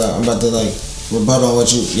 shit. Like I'm about to like rebuttal on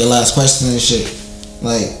what your last question and shit.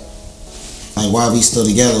 Like why we still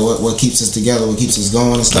together? What keeps us together? What keeps us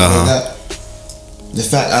going and stuff like that. The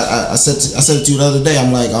fact I said it to you the other day.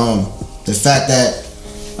 I'm like the fact that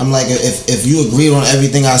I'm like if you agreed on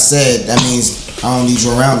everything I said, that means I don't need you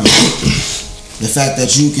around me. The fact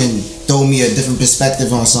that you can throw me a different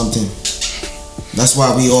perspective on something. That's why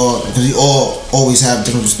because we all always have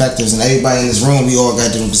different perspectives, and everybody in this room, we all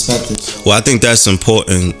got different perspectives. Well, I think that's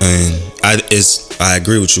important, and I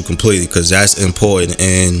agree with you completely because that's important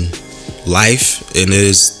in life, and it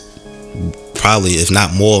is probably, if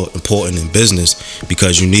not more important in business,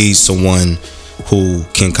 because you need someone who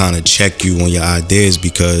can kind of check you on your ideas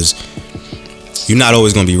because you're not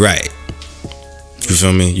always gonna be right. You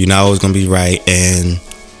feel me? You're not always gonna be right, and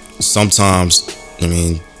sometimes, I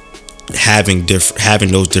mean, having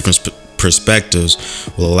those different perspectives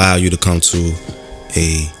will allow you to come to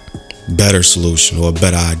a better solution or a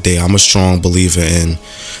better idea. I'm a strong believer in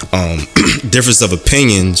difference of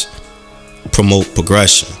opinions promote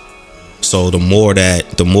progression. So the more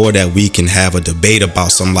that we can have a debate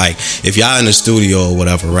about something, like if y'all in the studio or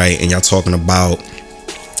whatever, right, and y'all talking about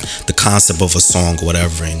the concept of a song or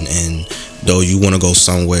whatever, and though you want to go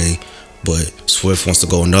some way, but Swift wants to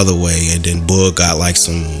go another way, and then Boog got like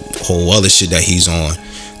some whole other shit that he's on.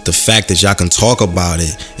 The fact that y'all can talk about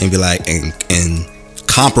it and be like and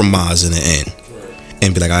compromise in the end,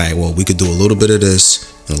 and be like, all right, well, we could do a little bit of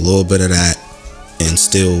this and a little bit of that, and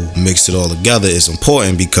still mix it all together is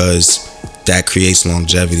important because that creates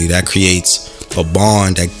longevity. That creates a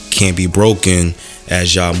bond that can't be broken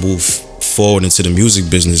as y'all move forward into the music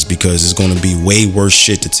business, because it's going to be way worse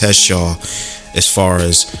shit to test y'all as far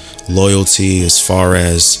as loyalty, as far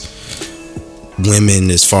as women,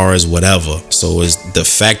 as far as whatever. So it's the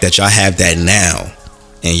fact that y'all have that now,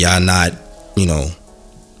 and y'all not, you know,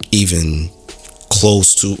 even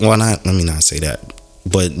close to. Well, not. Let me not say that,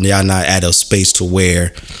 but y'all not at a space to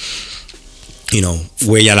where, you know,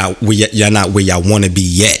 where y'all not where y'all want to be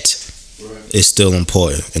yet. It's still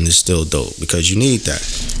important and it's still dope because you need that.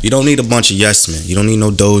 You don't need a bunch of yes men. You don't need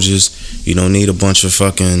no doges. You don't need a bunch of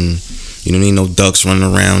fucking. You don't need no ducks running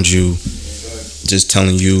around you, just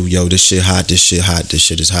telling you, yo, this shit hot, this shit hot, this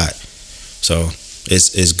shit is hot. So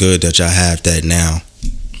it's good that y'all have that now,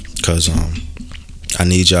 cause I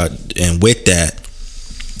need y'all. And with that,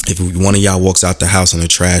 if one of y'all walks out the house in a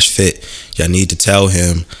trash fit, y'all need to tell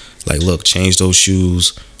him, like, look, change those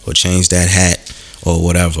shoes or change that hat or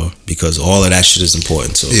whatever, because all of that shit is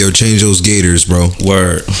important too. Yo, change those gators, bro.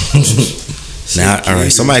 Word. Now, all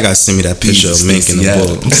right, somebody got to send me that picture of Mink and a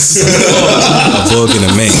book. A book and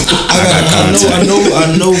a Mink.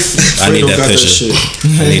 I know. I need that picture.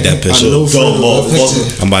 I need that picture.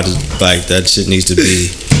 I'm about to, like, that shit needs to be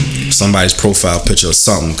somebody's profile picture or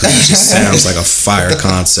something, because it just sounds like a fire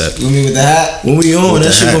concept. You want me with the hat? When we on,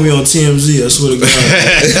 that shit gonna be on TMZ, I swear to God.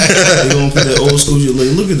 They gonna put that old school shit,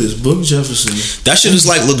 like, look at this, Book Jefferson. That shit is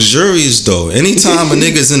like luxurious though. Anytime a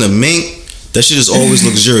nigga's in a Mink, that shit is always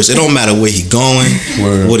luxurious. It don't matter where he going,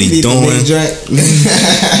 what he doing.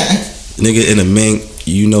 Nigga in a Mink,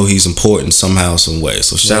 you know he's important somehow, some way.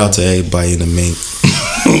 So shout out to everybody in the Mink.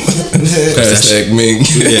 Hashtag Mink.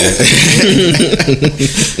 Yeah.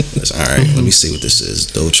 All right, let me see what this is.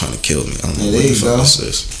 Doe trying to kill me. I don't know what the fuck this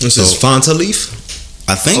is. This is Fanta Leaf?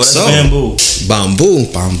 I think that's so.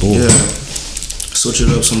 Bamboo. Bamboo. Yeah. Switch it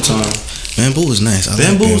up sometime. Bamboo is nice.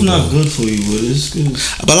 Bamboo is not good for you, but it's good.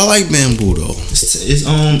 But I like bamboo though.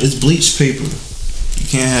 It's bleached paper. You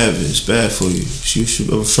can't have it. It's bad for you. You should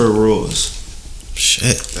prefer raws.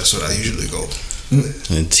 Shit. That's what I usually go.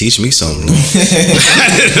 And teach me something.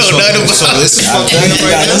 I didn't know nothing about this.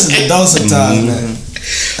 Listen to Doe sometimes, man.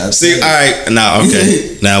 See, all right, now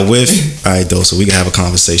okay, now with all right though, so we can have a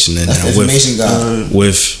conversation then. Now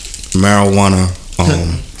with marijuana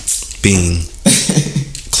being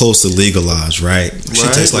close to legalized, right?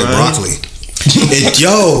 Shit tastes like broccoli.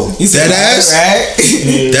 That ass,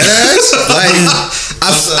 like I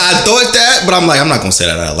thought that, but I'm like, I'm not gonna say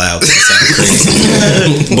that out loud because it sounds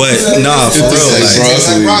crazy. But nah, for real, like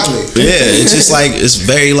broccoli. Yeah, it's just like, it's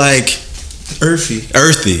very like earthy.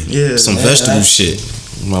 Yeah, some vegetable shit.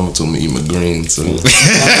 Mama told me eat my greens, so I'ma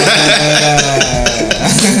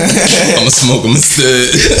smoke them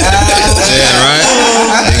instead. Yeah, right.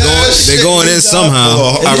 They going in somehow.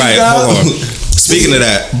 All right, hold on. Speaking of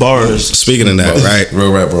that, right?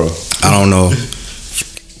 Real rap, bro. I don't know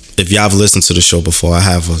if y'all have listened to the show before. I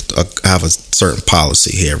have a certain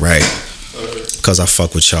policy here, right? Because I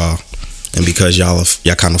fuck with y'all, and because y'all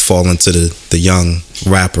kind of fall into the young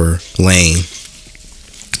rapper lane.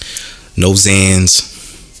 No Xans,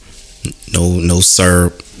 no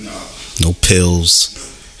syrup, no pills.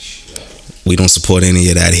 We don't support any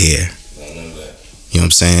of that here. You know what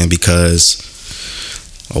I'm saying? Because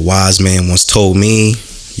a wise man once told me,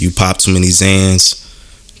 you pop too many Xans,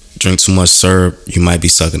 drink too much syrup, you might be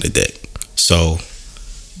sucking the dick. So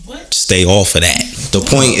stay off of that. The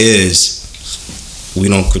point is, we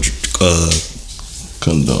don't condone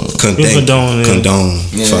fucking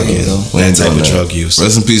that type of drug use.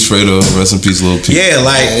 Rest in peace, Fredo. Rest in peace, Lil P. Yeah,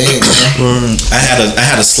 like I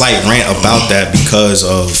had a slight rant about that because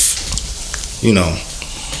of, you know,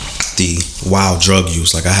 the wild drug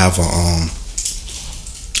use. Like I have a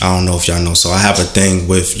I don't know if y'all know, so I have a thing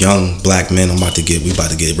with young black men. We about to get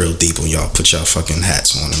real deep on y'all. Put y'all fucking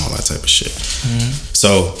hats on and all that type of shit.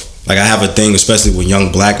 So like I have a thing, especially with young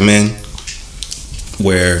black men,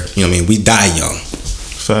 where, you know what I mean, we die young.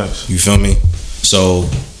 Facts. You feel me? So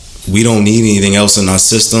we don't need anything else in our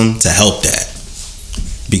system to help that,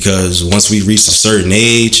 because once we reach a certain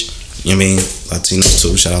age, you know what I mean, Latinos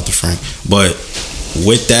too, shout out to Frank, but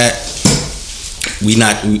with that, we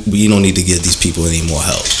don't need to give these people any more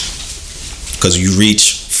help, because you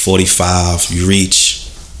reach 45, you reach,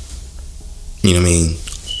 you know what I mean,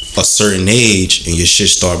 a certain age, and your shit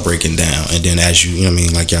start breaking down. And then as you know what I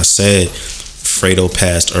mean, like y'all said, Fredo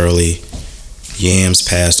passed early, Yams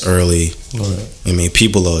passed early. Right. I mean,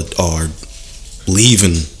 people are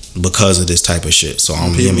leaving because of this type of shit. So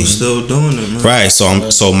I'm people still doing it, man. Right.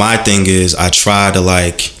 So my thing is, I try to,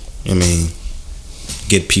 like, I mean,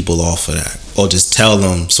 get people off of that. or just tell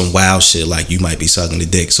them some wild shit like you might be sucking the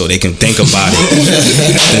dick, so they can think about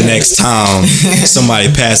it the next time somebody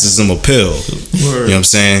passes them a pill. You know what I'm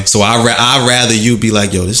saying? So I'd rather you be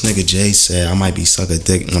like, yo, this nigga Jay said I might be sucking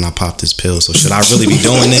dick when I pop this pill, so should I really be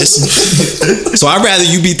doing this? So I'd rather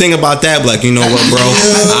you be thinking about that, like, you know what, bro,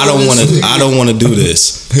 I don't want to do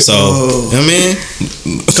this. So, you know what I mean?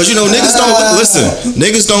 Because, you know, niggas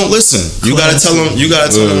don't listen. You gotta tell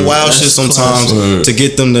them wild shit sometimes to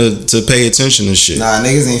get them to pay attention to shit. Nah,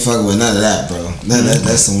 niggas ain't fucking with none of that, bro.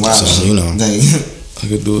 That's some wild shit. You know, I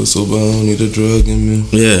could do it sober. I don't need a drug in me.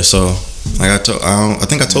 Yeah, so like I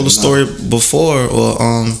think I told the story before,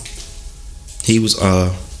 or he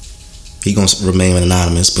gonna remain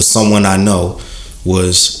anonymous, but someone I know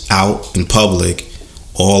was out in public,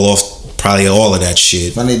 probably all of that shit.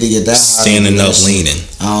 If I need to get that standing up, leaning.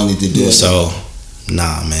 I don't need to do it. So,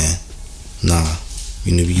 nah, man, nah.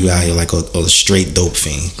 You know, you out here like a straight dope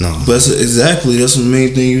fiend. No. But that's the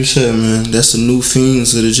main thing you said, man. That's the new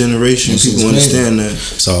fiends of the generation. People understand that.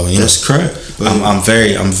 So, you that's know, crack. I'm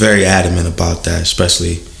very adamant about that,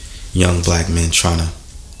 especially young black men trying to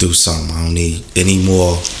do something. I don't need any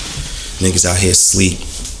more niggas out here sleep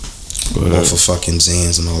off of fucking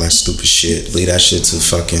Zans and all that stupid shit. Leave that shit to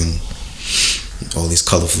fucking all these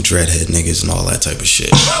colorful dreadhead niggas and all that type of shit.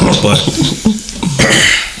 But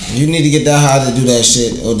you need to get that high to do that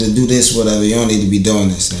shit or to do this, whatever. You don't need to be doing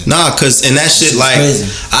this. Then. Nah, cause and that shit like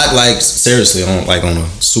crazy. I like seriously on a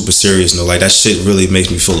super serious note, like that shit really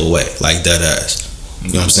makes me feel away, like dead ass.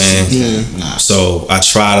 You know what I'm saying? Yeah. Nah. So I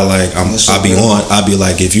try to like I'll be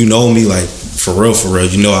like, if you know me, like for real,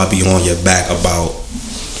 you know I'll be on your back about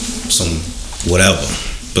some whatever,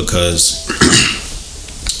 because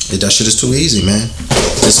that shit is too easy, man.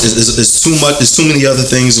 It's too much. There's too many other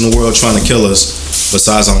things in the world trying to kill us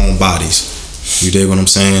besides our own bodies. You dig what I'm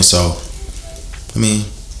saying? So, I mean,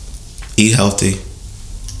 eat healthy,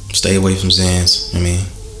 stay away from Xans. I mean,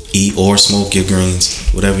 eat or smoke your greens,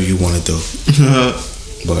 whatever you want to do.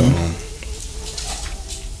 But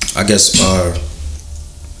I guess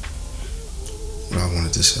what I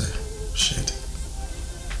wanted to say, shit.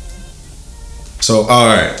 So, all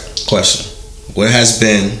right, question. What has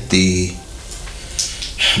been the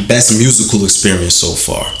best musical experience so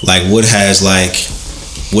far? Like, what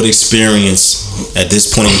experience at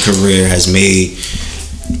this point in your career has made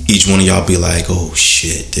each one of y'all be like, oh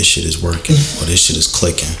shit, this shit is working, or this shit is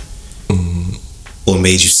clicking, or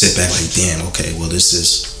made you sit back like, damn, okay, well this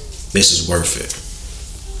is worth it?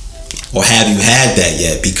 Or have you had that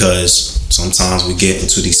yet? Because sometimes we get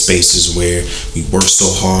into these spaces where we work so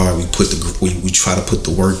hard, we try to put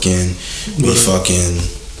the work in, we fucking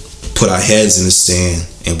put our heads in the sand,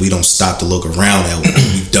 and we don't stop to look around at what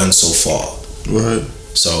we've done so far. Right.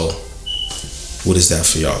 So, what is that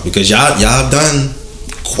for y'all? Because y'all done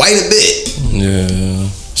quite a bit. Yeah.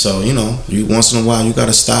 So, you know, once in a while you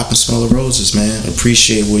gotta stop and smell the roses, man.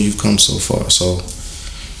 Appreciate where you've come so far. So,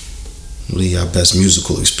 what are y'all best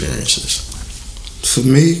musical experiences? For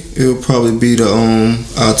me, it would probably be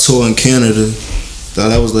our tour in Canada.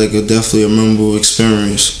 That was like definitely a memorable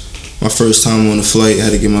experience. My first time on the flight,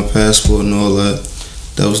 had to get my passport and all that.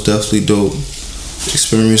 That was definitely dope.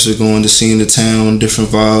 Experience of going to seeing the town,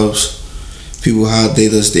 different vibes. People, how they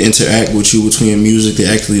interact with you between music. They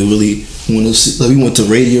actually really want to see. Like, we went to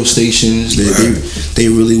radio stations. They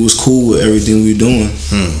really was cool with everything we doing.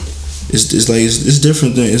 It's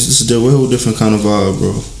different thing. It's a whole different kind of vibe,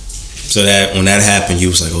 bro. So that when that happened, you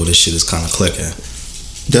was like, oh, this shit is kind of clicking.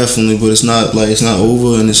 Definitely, but it's not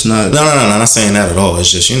over, and it's not. No, I'm not saying that at all.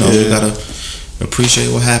 It's just, you know, you gotta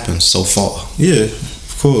appreciate what happened so far. Yeah,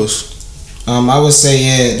 of course. I would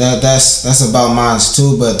say that's about mine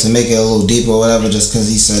too, but to make it a little deeper or whatever, just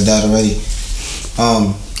because he said that already.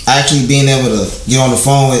 Actually being able to get on the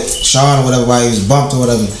phone with Sean or whatever while he was bumped or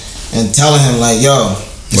whatever, and telling him like, yo,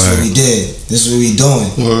 this is what we did, this is what we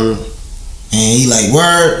doing. Word. And he like,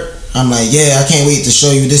 word. I'm like, yeah, I can't wait to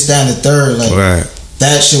show you this, that, and the third. Like,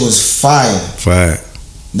 that shit was fire. Right.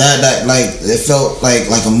 That like it felt like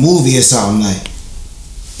a movie or something. Like,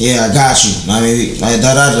 yeah, I got you. I mean, like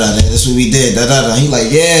that's what we did. He like,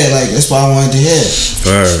 yeah, like that's what I wanted to hear.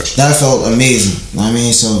 Right. That felt amazing. I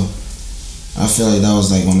mean, so I feel like that was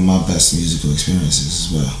like one of my best musical experiences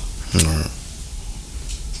as well. Right.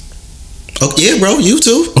 Oh yeah, bro, you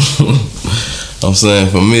too. I'm saying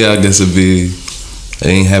for me, I guess it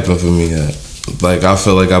ain't happened for me yet. Like, I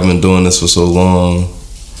feel like I've been doing this for so long,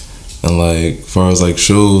 and like, as far as like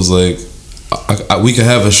shows, like we could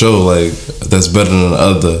have a show like that's better than the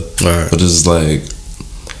other, right. But it's like,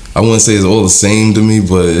 I wouldn't say it's all the same to me,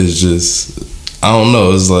 but it's just, I don't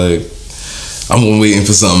know. It's like I'm waiting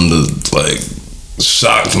for something to like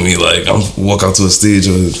shocked me. Like I'm walk out to a stage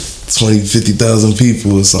with 20, 50,000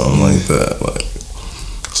 people or something like that. Like,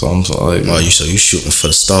 so I'm so like, oh, you shooting for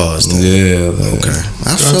the stars? Then. Yeah. Like, okay.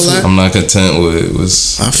 I feel like I'm not content with it.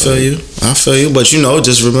 Was I feel you, but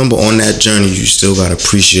just remember on that journey, you still gotta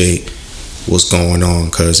appreciate what's going on,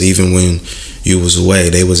 cause even when you was away,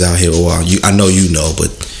 they was out here. Well, I know you know, but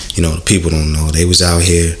the people don't know. They was out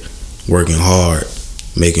here working hard,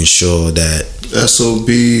 making sure that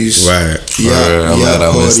SOBs, right. Yacht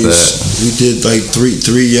parties. We did like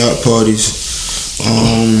three yacht parties.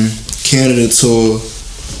 Canada tour.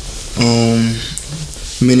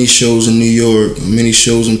 Many shows in New York. Many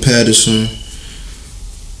shows in Patterson.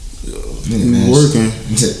 Working,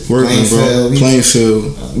 bro.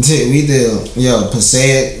 Plainfield. We did,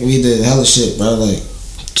 Passaic. We did hella shit, bro. Like,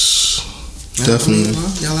 definitely.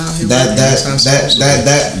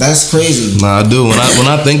 That's crazy. Nah, I do. When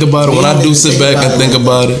I think about it, when I do sit back and think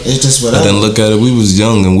about it, it's just and then look at it, we was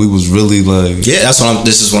young and we was really like. Yeah,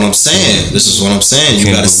 this is what I'm saying. You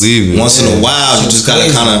can't gotta believe it. Once in a while, you just gotta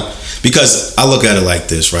kind of, because I look at it like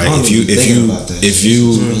this, right? If you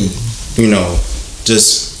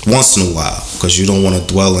just once in a while, because you don't want to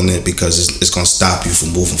dwell in it because it's gonna stop you from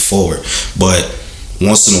moving forward. But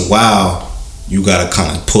once in a while, you gotta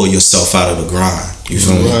kind of pull yourself out of the grind. You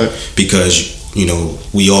feel me? Because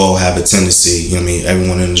we all have a tendency.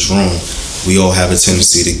 Everyone in this room, we all have a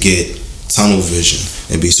tendency to get tunnel vision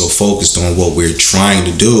and be so focused on what we're trying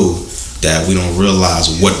to do that we don't realize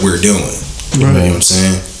what we're doing. Right. You know what I'm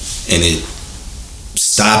saying? And it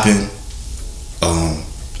stopping,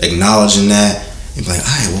 acknowledging that, and be like, all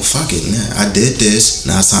right, well, fuck it. Nah, I did this.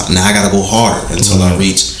 Now it's time. Now I gotta go harder until I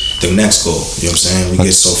reach the next goal. You know what I'm saying? We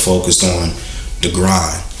get so focused on the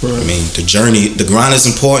grind. Right. The grind is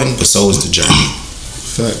important, but so is the journey.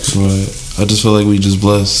 Facts. Right. I just feel like we just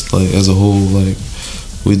blessed, like as a whole. Like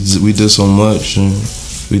we did so much, and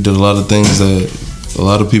we did a lot of things that a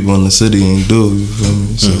lot of people in the city ain't do. You feel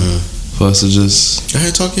me? So for us to just, go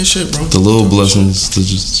ahead, talk your shit, bro. The little blessings to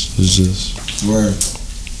just. Word.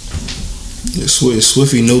 Yeah,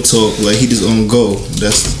 Swiffy no talk, like he just on go. You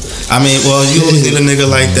always need a nigga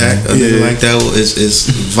like that. A nigga like that is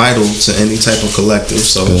vital to any type of collective.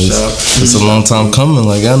 So shout out. It's a long time coming.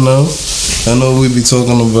 Like I know what we be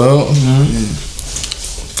talking about.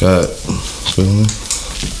 God, feel me?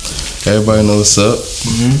 Everybody know what's up.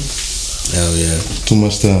 Hell yeah. Too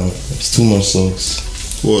much time. It's too much sauce.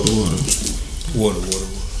 Water.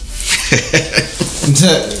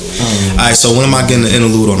 Alright, so when am I getting the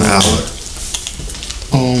interlude on the album?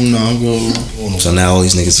 No, I'm going. So now all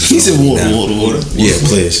these niggas. He said water. Yeah,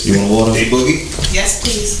 please. You want water? Hey, Boogie. Yes,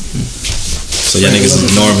 please. So y'all niggas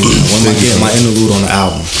ignore me. When am I getting my interlude on the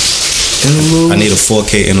album? I need a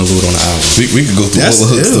 4K interlude on the album. We could go through all the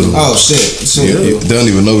hooks too. Oh shit! They don't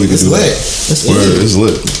even know we could do that. It's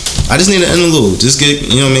lit. I just need an interlude. Just get,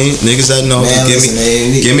 you know what I mean? Niggas that know. Man,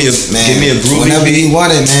 give me a groovy whenever beat. you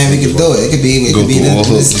want it, man, we can do it. It could be in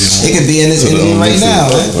this interview right now,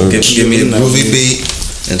 man. Give me a groovy beat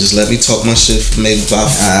and just let me talk my shit for maybe about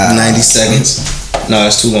 90 seconds. No,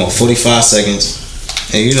 that's too long. 45 seconds.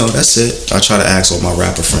 And that's it. I try to ask all my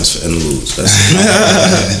rapper friends for interludes. That's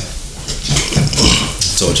it.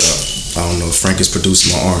 Told y'all. I don't know. Frank is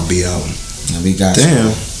producing my R&B album. We got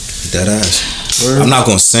damn. Dead ass. I'm not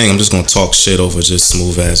gonna sing. I'm just gonna talk shit over just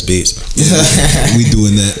smooth ass beats. We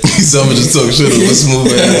doing that. So I'm just talk shit over smooth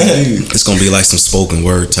ass beats. It's gonna be like some spoken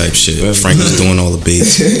word type shit. Frank is doing all the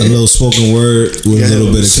beats. A little spoken word with a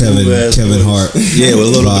little bit of Kevin Hart. Yeah, with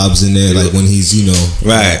a little vibes in there, like when he's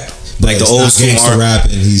right. Like the old school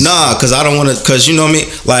rapping. Cause I don't want to. Cause you know what I mean.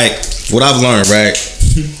 Like what I've learned, right?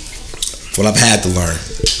 What I've had to learn,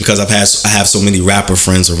 because I have so many rapper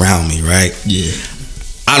friends around me, right? Yeah.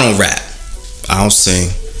 I don't rap. I don't sing.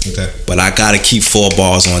 Okay. But I gotta keep 4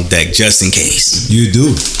 bars on deck just in case. You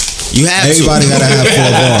do. You have Everybody to. Everybody gotta have 4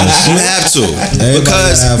 bars. You have to. Everybody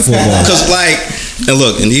gotta have 4 bars. Because and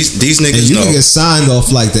look, and these niggas and you know. can get signed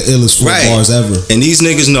off like the illest 4 bars ever. And these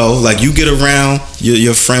niggas know, like you get around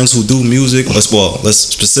your friends who do music. Let's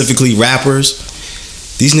specifically rappers.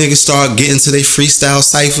 These niggas start getting to their freestyle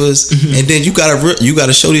ciphers, and then you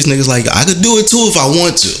gotta show these niggas like I could do it too if I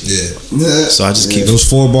want to. Yeah. So I just keep those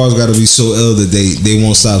 4 bars gotta be so ill that they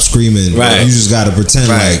won't stop screaming. Right. You just gotta pretend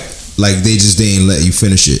Like they just didn't let you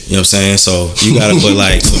finish it. You know what I'm saying? So you gotta put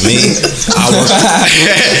like for me, I work like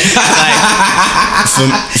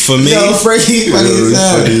for me. Yo, Frankie,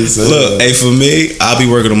 Look, hey, for me, I'll be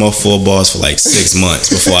working on my 4 bars for like 6 months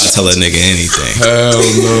before I tell a nigga anything. Hell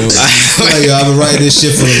no. Like, yo, I've been writing this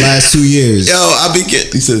shit for the last 2 years. Yo, I be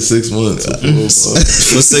getting. He said 6 months.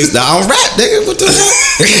 For 6. Now, I don't rap, nigga. What the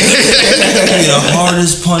fuck? The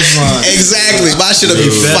hardest punchline. Exactly. My shit'll be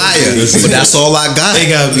fire. But that's all I got. They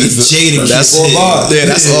gotta be jaded. That's it. Yeah,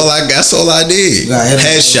 that's all I got. That's all I need.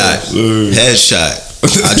 Headshot. Headshot.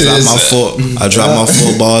 I drop my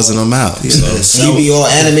 4 bars and I'm out. So. You be all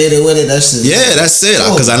animated with it. That's it. Yeah, that's it.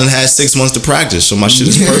 Because I done had 6 months to practice, so my shit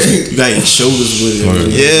is perfect. You got your shoulders with it.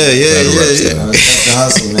 Yeah. That's the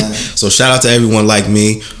hustle, man. So shout out to everyone like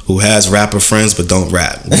me who has rapper friends but don't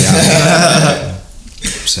rap. You know what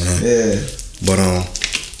I'm saying? Yeah. But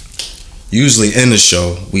usually in the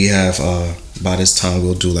show we have by this time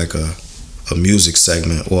we'll do like a music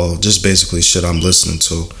segment. Well, just basically shit I'm listening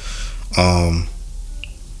to.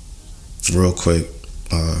 Real quick,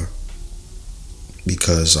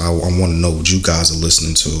 because I want to know what you guys are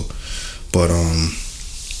listening to. But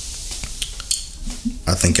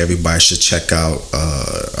I think everybody should check out.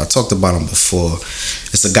 I talked about him before.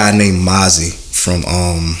 It's a guy named Mozzie from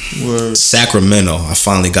Sacramento. I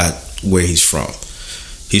finally got where he's from.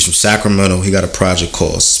 He's from Sacramento. He got a project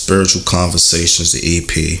called Spiritual Conversations, the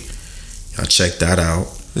EP. Y'all check that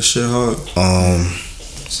out. That shit hard.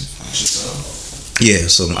 Yeah,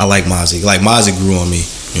 so I like Mozzie. Like Mozzie grew on me. You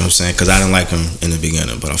know what I'm saying? Because I didn't like him in the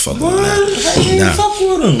beginning, but I fuck with him now. Fuck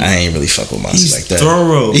with him. I ain't really fuck with Mozzie like that.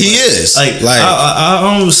 Thorough. He is. Like I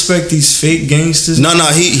don't respect these fake gangsters. No,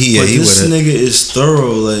 he this with it. nigga is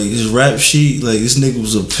thorough. Like his rap sheet, like this nigga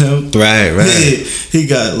was a pimp. Right. Yeah, he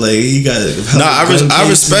got. No, I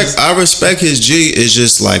respect his G. It's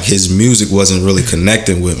just like his music wasn't really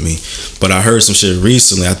connecting with me. But I heard some shit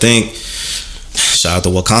recently. I think. Shout out to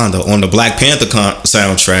Wakanda on the Black Panther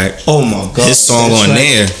soundtrack. Oh my god, his song on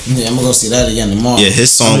there. Yeah, I'm gonna go see that again tomorrow. Yeah, his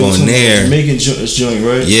song on there. Jamaican joint,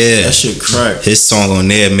 right? Yeah, that shit crack. His song on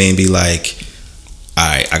there made me like, all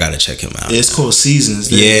right, I gotta check him out. Yeah, it's called Seasons.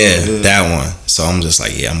 Yeah, that one. So I'm just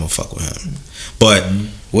like, yeah, I'm gonna fuck with him. But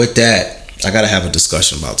with that, I gotta have a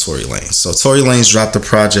discussion about Tory Lanez. So Tory Lanez dropped a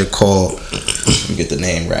project called, let me get the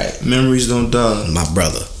name right. Memories Don't Die. My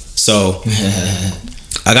brother. So.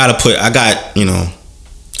 I had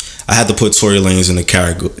to put Tory Lanez in the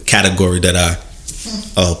category that I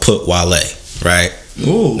put Wale, right?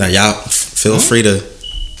 Ooh. Now y'all feel free to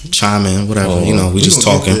chime in, whatever. We just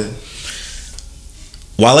talking.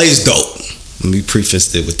 Wale's dope. Let me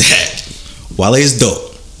preface it with that. Wale's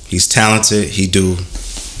dope. He's talented. He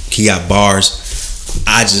got bars.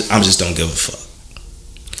 I just don't give a fuck.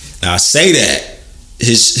 Now I say that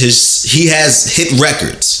he has hit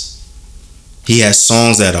records. He has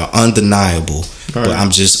songs that are undeniable, but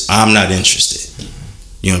I'm not interested.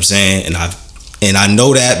 You know what I'm saying? And I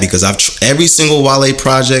know that because every single Wale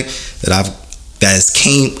project that's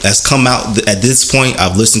come out at this point,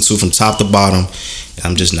 I've listened to from top to bottom, and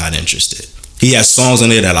I'm just not interested. He has songs on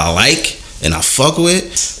there that I like and I fuck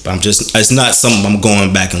with, but it's not something I'm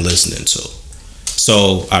going back and listening to.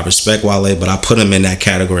 So I respect Wale, but I put him in that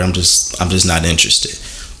category. I'm just not interested.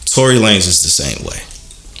 Tory Lanez is the same way.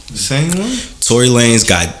 Same one? Tory Lanez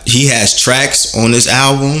he has tracks on this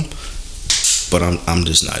album, but I'm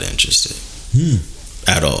just not interested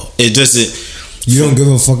at all. It doesn't. You don't give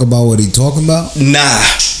a fuck about what he talking about? Nah,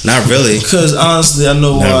 not really. Because honestly, I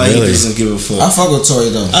know why he doesn't give a fuck. I fuck with Tory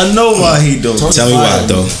though. I know why he don't. Tell me why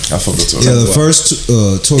though. I fuck with Tory. Yeah, the first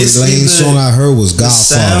Tory Lanez song I heard was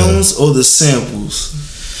Godfather. The sounds or the samples?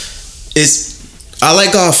 I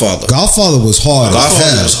like Godfather. Godfather was hard.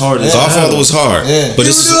 Godfather was hard. Yeah. But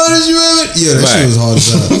this is yeah, that shit was hard as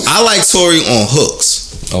hell. I like Tory on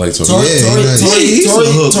hooks. I like Tory.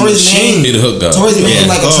 Tory's main. He the hook guy. Tory's main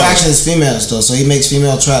attraction is females though, so he makes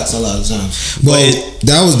female tracks a lot of times. Well,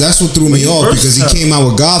 that's what threw me off because he came out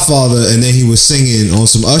with Godfather and then he was singing on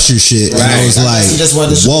some Usher shit, and I was like, he just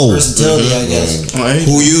wanted to show versatility, I guess.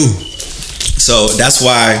 Who you? So that's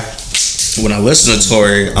why when I listen to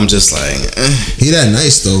Tory, I'm just like, He that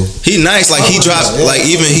nice though. He nice. Like he dropped,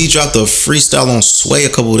 he dropped a freestyle on Sway a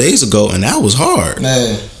couple of days ago, and that was hard.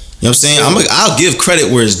 Man. You know what I'm saying? I'll give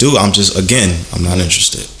credit where it's due. I'm not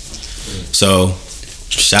interested. So,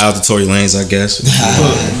 shout out to Tory Lanez, I guess.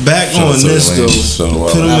 Back on this though,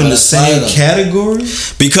 put him in the same category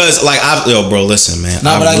because bro, listen, man.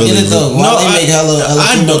 But I get it though. Wale make hella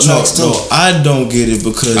female tracks too. I don't get it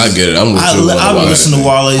because I get it. I listen to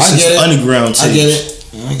Wale since underground. I get it.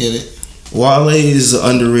 Wale is an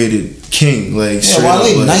underrated king. Like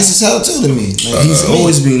Wale nice as hell too to me. Like, he's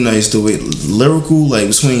always been nice. The way lyrical, like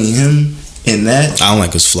between him and that, I don't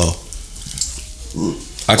like his flow.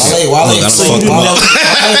 Wale.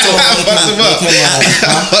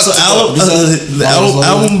 The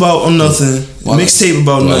album about nothing, mixtape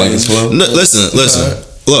about nothing. Like his flow. Listen.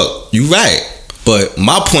 Look, you right. But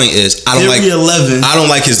my point is, I don't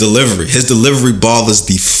like his delivery. His delivery bothers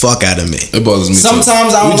the fuck out of me. It bothers me.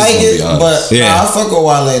 Sometimes too. I don't like it, but I fuck with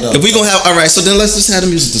Wale though. If we gonna have, all right, so then let's just have a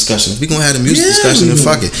music discussion. If we gonna have a music discussion, then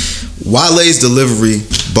fuck it. Wale's delivery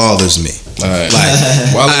bothers me. All right. Like,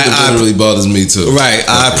 Wale really bothers me too. Right.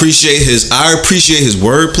 I appreciate his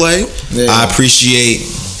wordplay. Yeah. I appreciate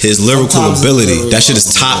his lyrical ability. That shit is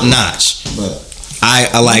top notch. But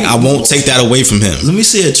I won't take that away from him. Let me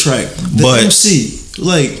say a track. The MC,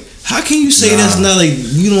 like, how can you say that's not like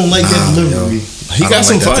you don't like that delivery? He got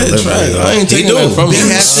some fire tracks. I ain't taking that from him.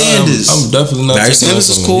 Barry Sanders. I'm definitely not. Barry Sanders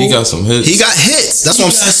is cool. He got some hits. He got hits. That's what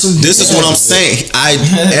I'm saying. This is what I'm saying.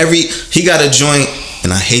 He got a joint,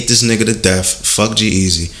 and I hate this nigga to death. Fuck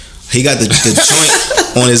G-Eazy. He got the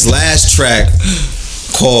joint on his last track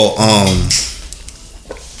called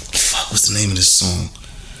what's the name of this song?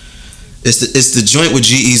 It's the joint with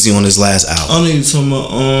G-Eazy on his last album. I know you're talking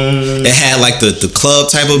about. It had like the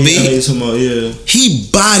club type of beat. Yeah, you're talking about, yeah. He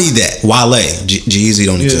bodied that. Wale. G-Eazy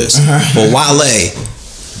don't exist. But Wale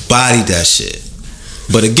bodied that shit.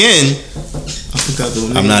 But again, I forgot the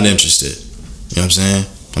name. I'm not interested. You know what I'm saying?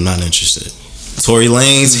 I'm not interested. Tory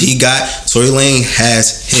Lanez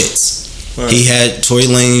has hits. Right. Tory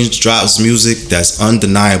Lanez drops music that's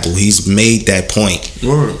undeniable. He's made that point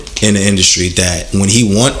in the industry that when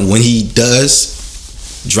he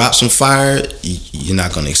does drop some fire, you're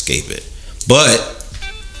not gonna escape it. But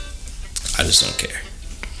I just don't care.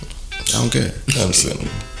 I don't care. You know what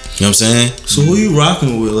I'm saying? So who you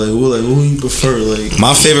rocking with? Like who you prefer? Like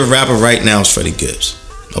my favorite rapper right now is Freddie Gibbs,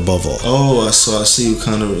 above all. Oh, I see what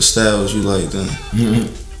kind of styles you like then. Mm-hmm.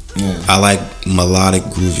 Yeah. I like melodic,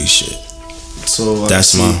 groovy shit. So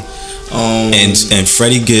that's mine. And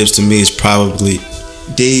Freddie Gibbs to me is probably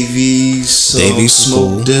Davies,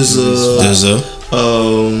 Smoke, DZA,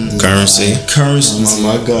 Currency.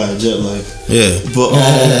 My God, Jet Life. Yeah, but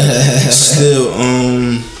still,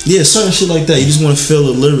 yeah, certain shit like that. You just want to feel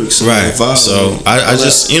the lyrics, right? The vibe, so I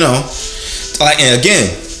just like, and again,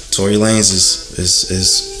 Tory Lanez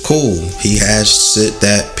is cool. He has shit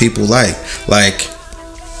that people like.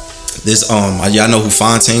 This y'all know who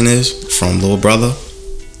Fontaine is from Lil Brother?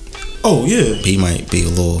 Oh yeah. He might be a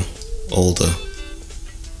little older.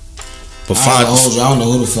 But I don't know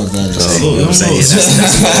who the fuck that is. You know what I'm saying?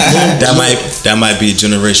 That might be a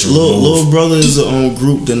generation. Lil Brother is a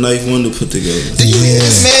group that Knife Wonder put together.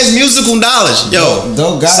 This man's musical knowledge,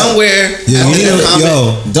 somewhere. Yeah, you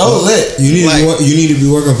need to be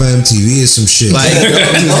working for MTV or some shit. Like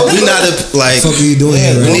we not like. What the fuck are you doing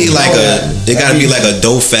here? We need like it gotta be like a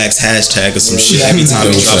Dofax hashtag or some shit every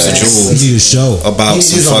time he drops a jewel. You need a show about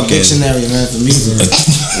some fucking dictionary, man, for music.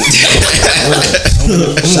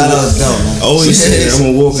 Shout out Doe. Always say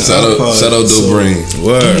I'm a walking. Shout out Doe Brain.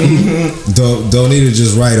 Word. Don't need to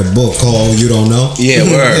just write a book called You Don't Know. Yeah,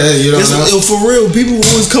 word. You don't know. For real, people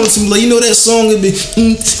always come to me like, you know that song would be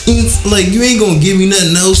like, you ain't gonna give me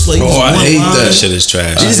nothing else. Like, I hate that shit is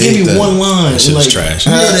trash. Just give me one line. That shit is trash.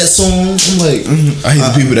 You know that song? I'm like, I hate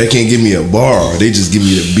the people that can't give me a bar. They just give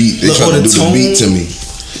me the beat. They try to do the beat to me.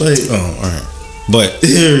 Like, alright. But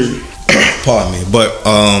here, pardon me. But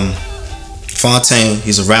Fontaine,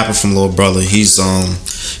 he's a rapper from Lil Brother. He's an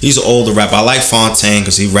older rapper. I like Fontaine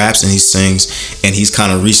because he raps and he sings, and he's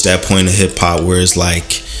kind of reached that point in hip hop where it's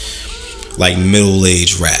like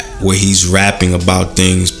middle-aged rap, where he's rapping about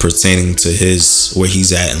things pertaining to where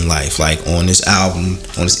he's at in life. Like on this album,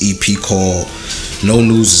 on this EP called No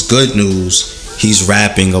News is Good News, he's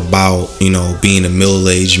rapping about, being a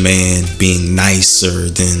middle-aged man, being nicer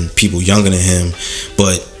than people younger than him,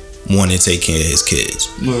 but wanting to take care of his kids.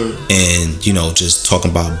 And just talking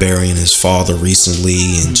about burying his father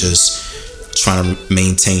recently and just trying to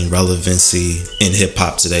maintain relevancy in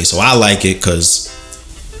hip-hop today. So I like it because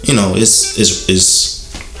it's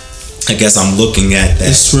I guess I'm looking at that.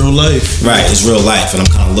 It's real life. Right, it's real life, and I'm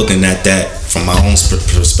kind of looking at that from my own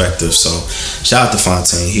perspective. So shout out to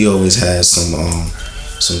Fontaine. He always has some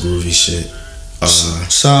groovy shit.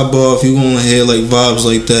 Sidebar, if you want to hear like vibes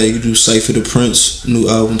like that, you can do Cypher the Prince new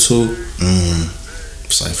album too.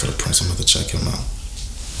 Cypher the Prince, I'm gonna have to check him out.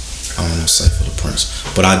 I don't know Cypher the Prince,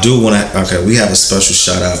 but I do want to. Okay, we have a special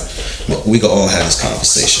shout out. We could all have this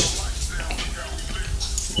conversation.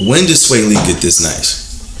 When did Sway Lee get this nice?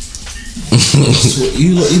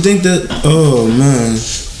 You think that? Oh man,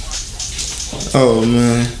 Oh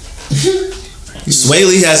man. Sway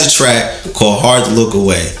Lee has a track called "Hard to Look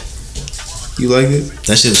Away." You like it?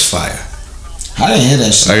 That shit is fire. I didn't hear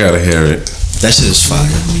that shit. I gotta hear it. That shit is fire.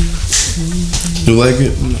 You like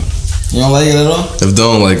it? You don't like it at all? If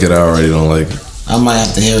don't like it, I already don't like it. I might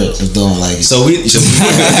have to hear it if don't like it. So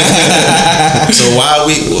why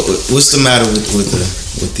we? What's the matter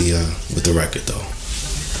with the record though?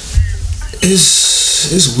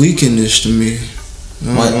 It's Weekend-ish to me.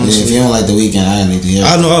 If you don't like The Weeknd, I didn't need to hear it.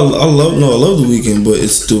 I know I love The Weeknd, but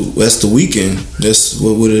that's The Weeknd. That's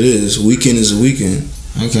what it is. Weekend is a weekend.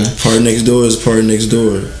 Okay. Party next door is party next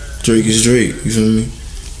door. Drake is Drake. You feel me?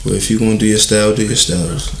 But if you gonna do your style, do your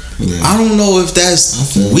styles. Yeah. I don't know if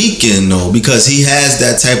that's Weeknd though, because he has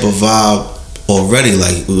that type of vibe already.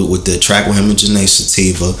 Like with the track with him and Janae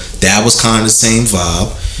Sativa, that was kind of the same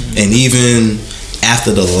vibe. And even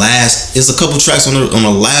after there's a couple tracks on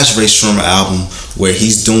the last Ray Sherman album where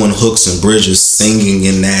he's doing hooks and bridges, singing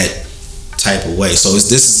in that type of way. So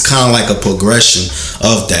this is kind of like a progression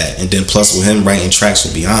of that. And then plus with him writing tracks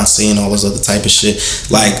with Beyonce and all this other type of shit,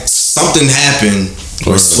 like something happened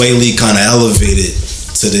where Sway Lee kind of elevated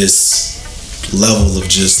to this level of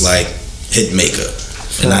just like hit maker.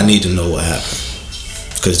 And I need to know what happened,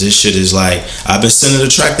 because this shit is like, I've been sending the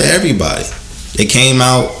track to everybody. It came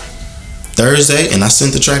out Thursday and I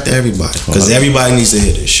sent the track to everybody because everybody needs to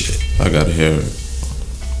hear this shit. I gotta hear it.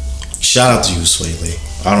 Shout out to you, Sway Lee.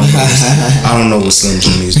 I don't know what Slim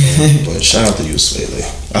Jimmy's doing, but shout out to you, Sway Lee.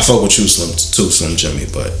 I fuck with you, Slim Jimmy,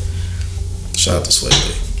 but shout out to Sway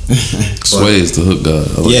Lee. Sway is the hook god.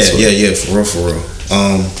 Yeah, for real.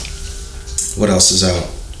 What else is out?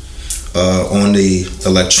 On the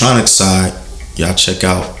electronic side, y'all check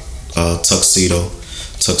out Tuxedo.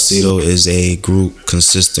 Tuxedo is a group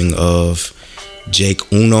consisting of Jake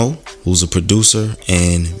Uno, who's a producer,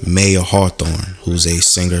 and Maya Hawthorne, who's a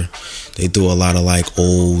singer. They do a lot of like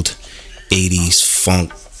old 80s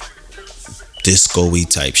funk, disco-y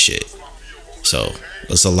type shit. So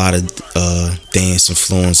there's a lot of dance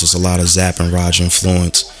influence. There's a lot of Zapp and Roger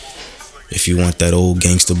influence, if you want that old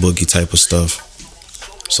gangster boogie type of stuff.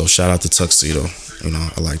 So shout out to Tuxedo. You know,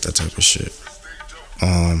 I like that type of shit.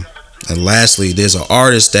 And lastly, there's an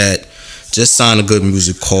artist that just signed a good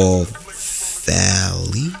music called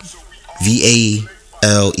Valee. Valee.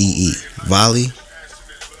 Valee.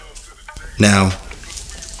 Now,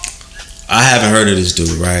 I haven't heard of this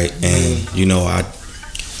dude, right? And you know,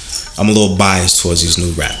 I'm a little biased towards these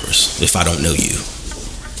new rappers if I don't know you.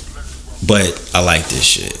 But I like this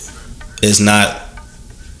shit. It's not.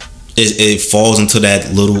 It falls into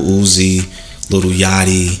that Lil Uzi, Lil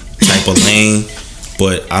Yachty type of lane,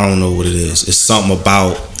 but I don't know what it is. It's something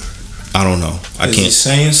about, I don't know. I can't. He's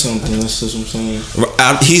saying something. That's what I'm saying.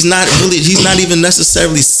 He's not even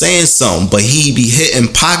necessarily saying something, but he be hitting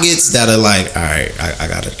pockets that are like, all right, I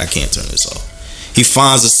got it. I can't turn this off. He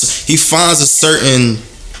finds a certain.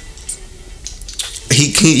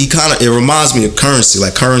 He kind of, it reminds me of Currency.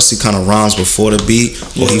 Like Currency kind of rhymes before the beat,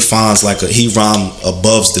 or he finds like he rhyme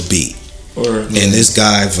above the beat. And this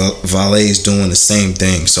guy Valee is doing the same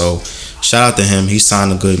thing. So shout out to him. He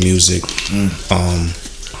signed a good music.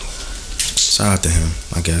 Shout out to him,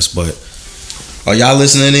 I guess. But are y'all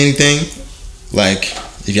listening to anything? Like,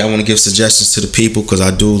 if y'all want to give suggestions to the people, because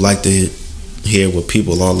I do like to hear what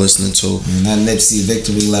people are listening to. That Nipsey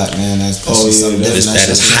Victory Lap, man. That is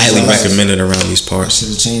highly recommended around these parts. Should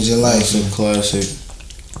have changed your life. It's a classic.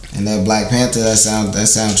 And that Black Panther, that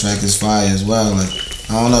soundtrack is fire as well. Like,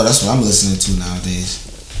 I don't know, that's what I'm listening to nowadays.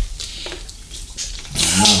 I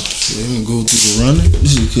don't know. So I'm gonna go through the running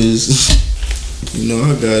because you know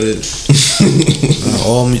I got it.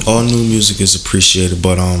 All new music is appreciated,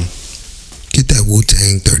 but get that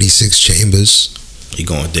Wu-Tang 36 Chambers. You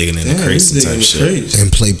going digging in the crazy type shit.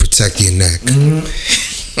 And play Protect Your Neck.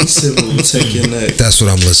 Protect Your Neck. That's what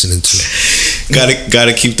I'm listening to.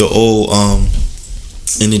 Gotta keep the old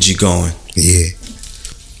energy going. Yeah.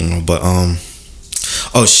 But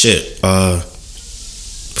oh shit.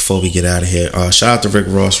 Before we get out of here, shout out to Rick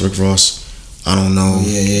Ross. Rick Ross, I don't know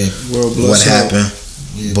what happened,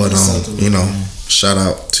 but you know, shout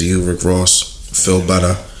out to you, Rick Ross. Feel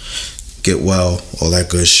better, get well, all that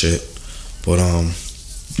good shit. But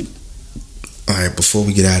alright, before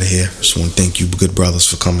we get out of here, I just want to thank you, good brothers,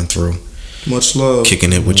 for coming through. Much love.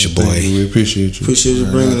 Kicking it with your boy. We appreciate you. Appreciate you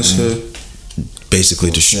bringing us here. Basically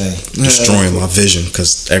destroying my vision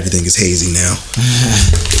because everything is hazy now.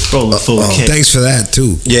 Thanks for that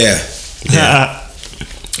too. Yeah.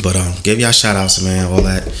 But give y'all shout outs, man. All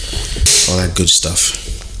that good stuff.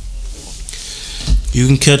 You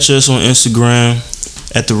can catch us on Instagram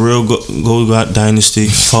At the Real Gold Dynasty.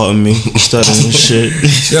 Pardon me. Stuttering and shit.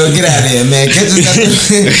 Yo, get out of here, man.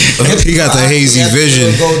 He got the hazy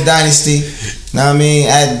vision. Gold Dynasty. Know what I mean?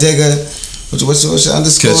 At Digger. What's your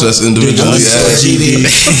underscore? Catch us individually at GD.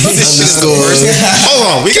 Hold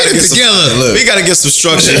on, we gotta get together. We gotta get some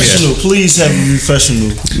structure here. Please have a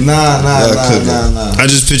professional. Nah. I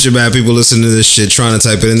just picture bad people listening to this shit trying to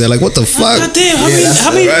type it in there like, what the fuck? God damn,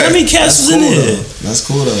 how many cats was in there? That's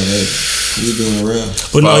cool though. You being real.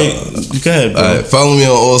 But no, go ahead, bro. Alright, follow me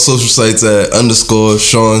on all social sites at underscore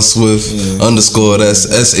Sean Swift underscore.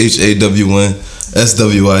 That's SHAWN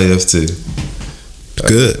SWIFT.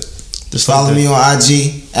 Good. Just follow me on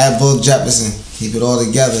IG at Book Jefferson. Keep it all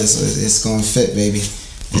together, so it's gonna fit, baby.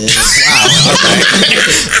 Yeah.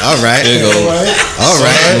 All right. There you go. All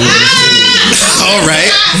right.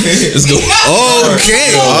 Let's go.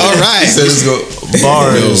 Okay. All right. He said let's go.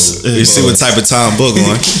 Bars. You see what type of time Book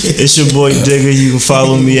on. It's your boy Digger. You can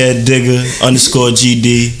follow me at Digger _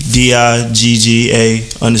 GD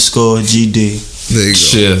DIGGA _ There you go.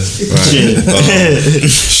 Shit.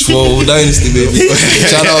 Swole Dynasty, baby.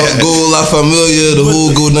 Shout out Gold La Familia, the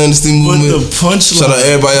whole Gold Dynasty movement. The punchline. Shout out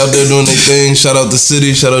everybody out there doing their thing. Shout out the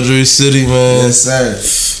city. Shout out Jersey City, man. Yes, sir.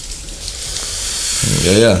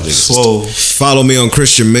 Yeah. Swole. Follow me on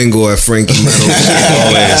Christian Mingle at Frankie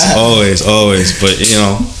Meadows. always. But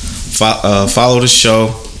follow the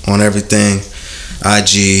show on everything: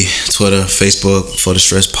 IG, Twitter, Facebook for the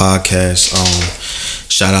Stress Podcast.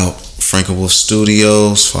 Shout out Frankie Wolf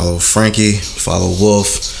Studios. Follow Frankie. Follow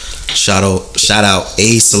Wolf. Shout out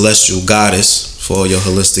A Celestial Goddess for all your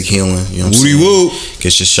holistic healing. You know what I'm saying? Woo.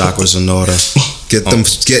 Get your chakras in order. Get them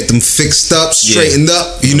fixed up, straightened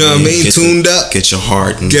up. You know what I mean? Tuned up. Get your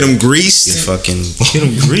heart. And Get them greased. Get fucking. Get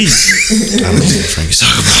them greased. I don't know what Frankie's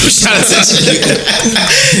talking about. Shout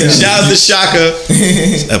out to Shaka.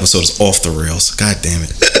 This episode is off the rails. God damn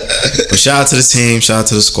it. But shout out to the team. Shout out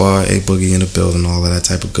to the squad. A Boogie in the building. All of that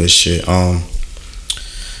type of good shit.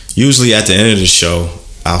 Usually at the end of the show,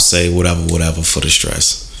 I'll say whatever for the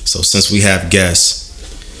stress. So since we have guests,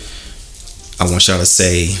 I want y'all to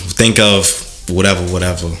say, think of whatever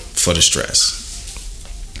for the stress.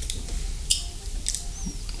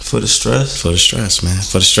 For the stress? For the stress, man.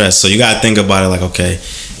 For the stress. So you gotta think about it like, okay,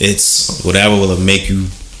 it's whatever will make you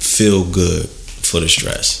feel good for the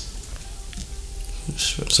stress.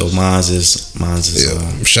 So mine's is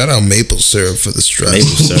shout out maple syrup for the stress.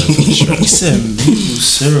 Maple syrup for the stress. He said maple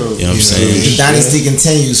syrup. You know what I'm saying? The dynasty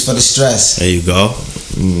continues for the stress. There you go.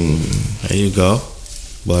 There you go.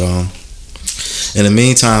 But in the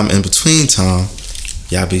meantime, in between time,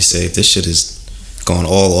 y'all be safe. This shit is going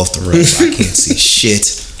all off the rails. I can't see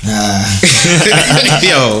shit.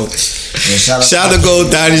 Yo, shout out to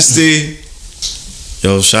Gold Dynasty.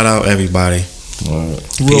 Yo, shout out everybody.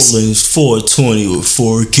 Rollins 420 with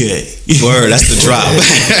 4K. Word, that's the drop.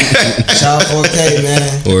 Shout out 4K,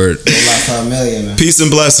 man. Word. $1 million, man. Peace and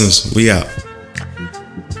blessings. We out.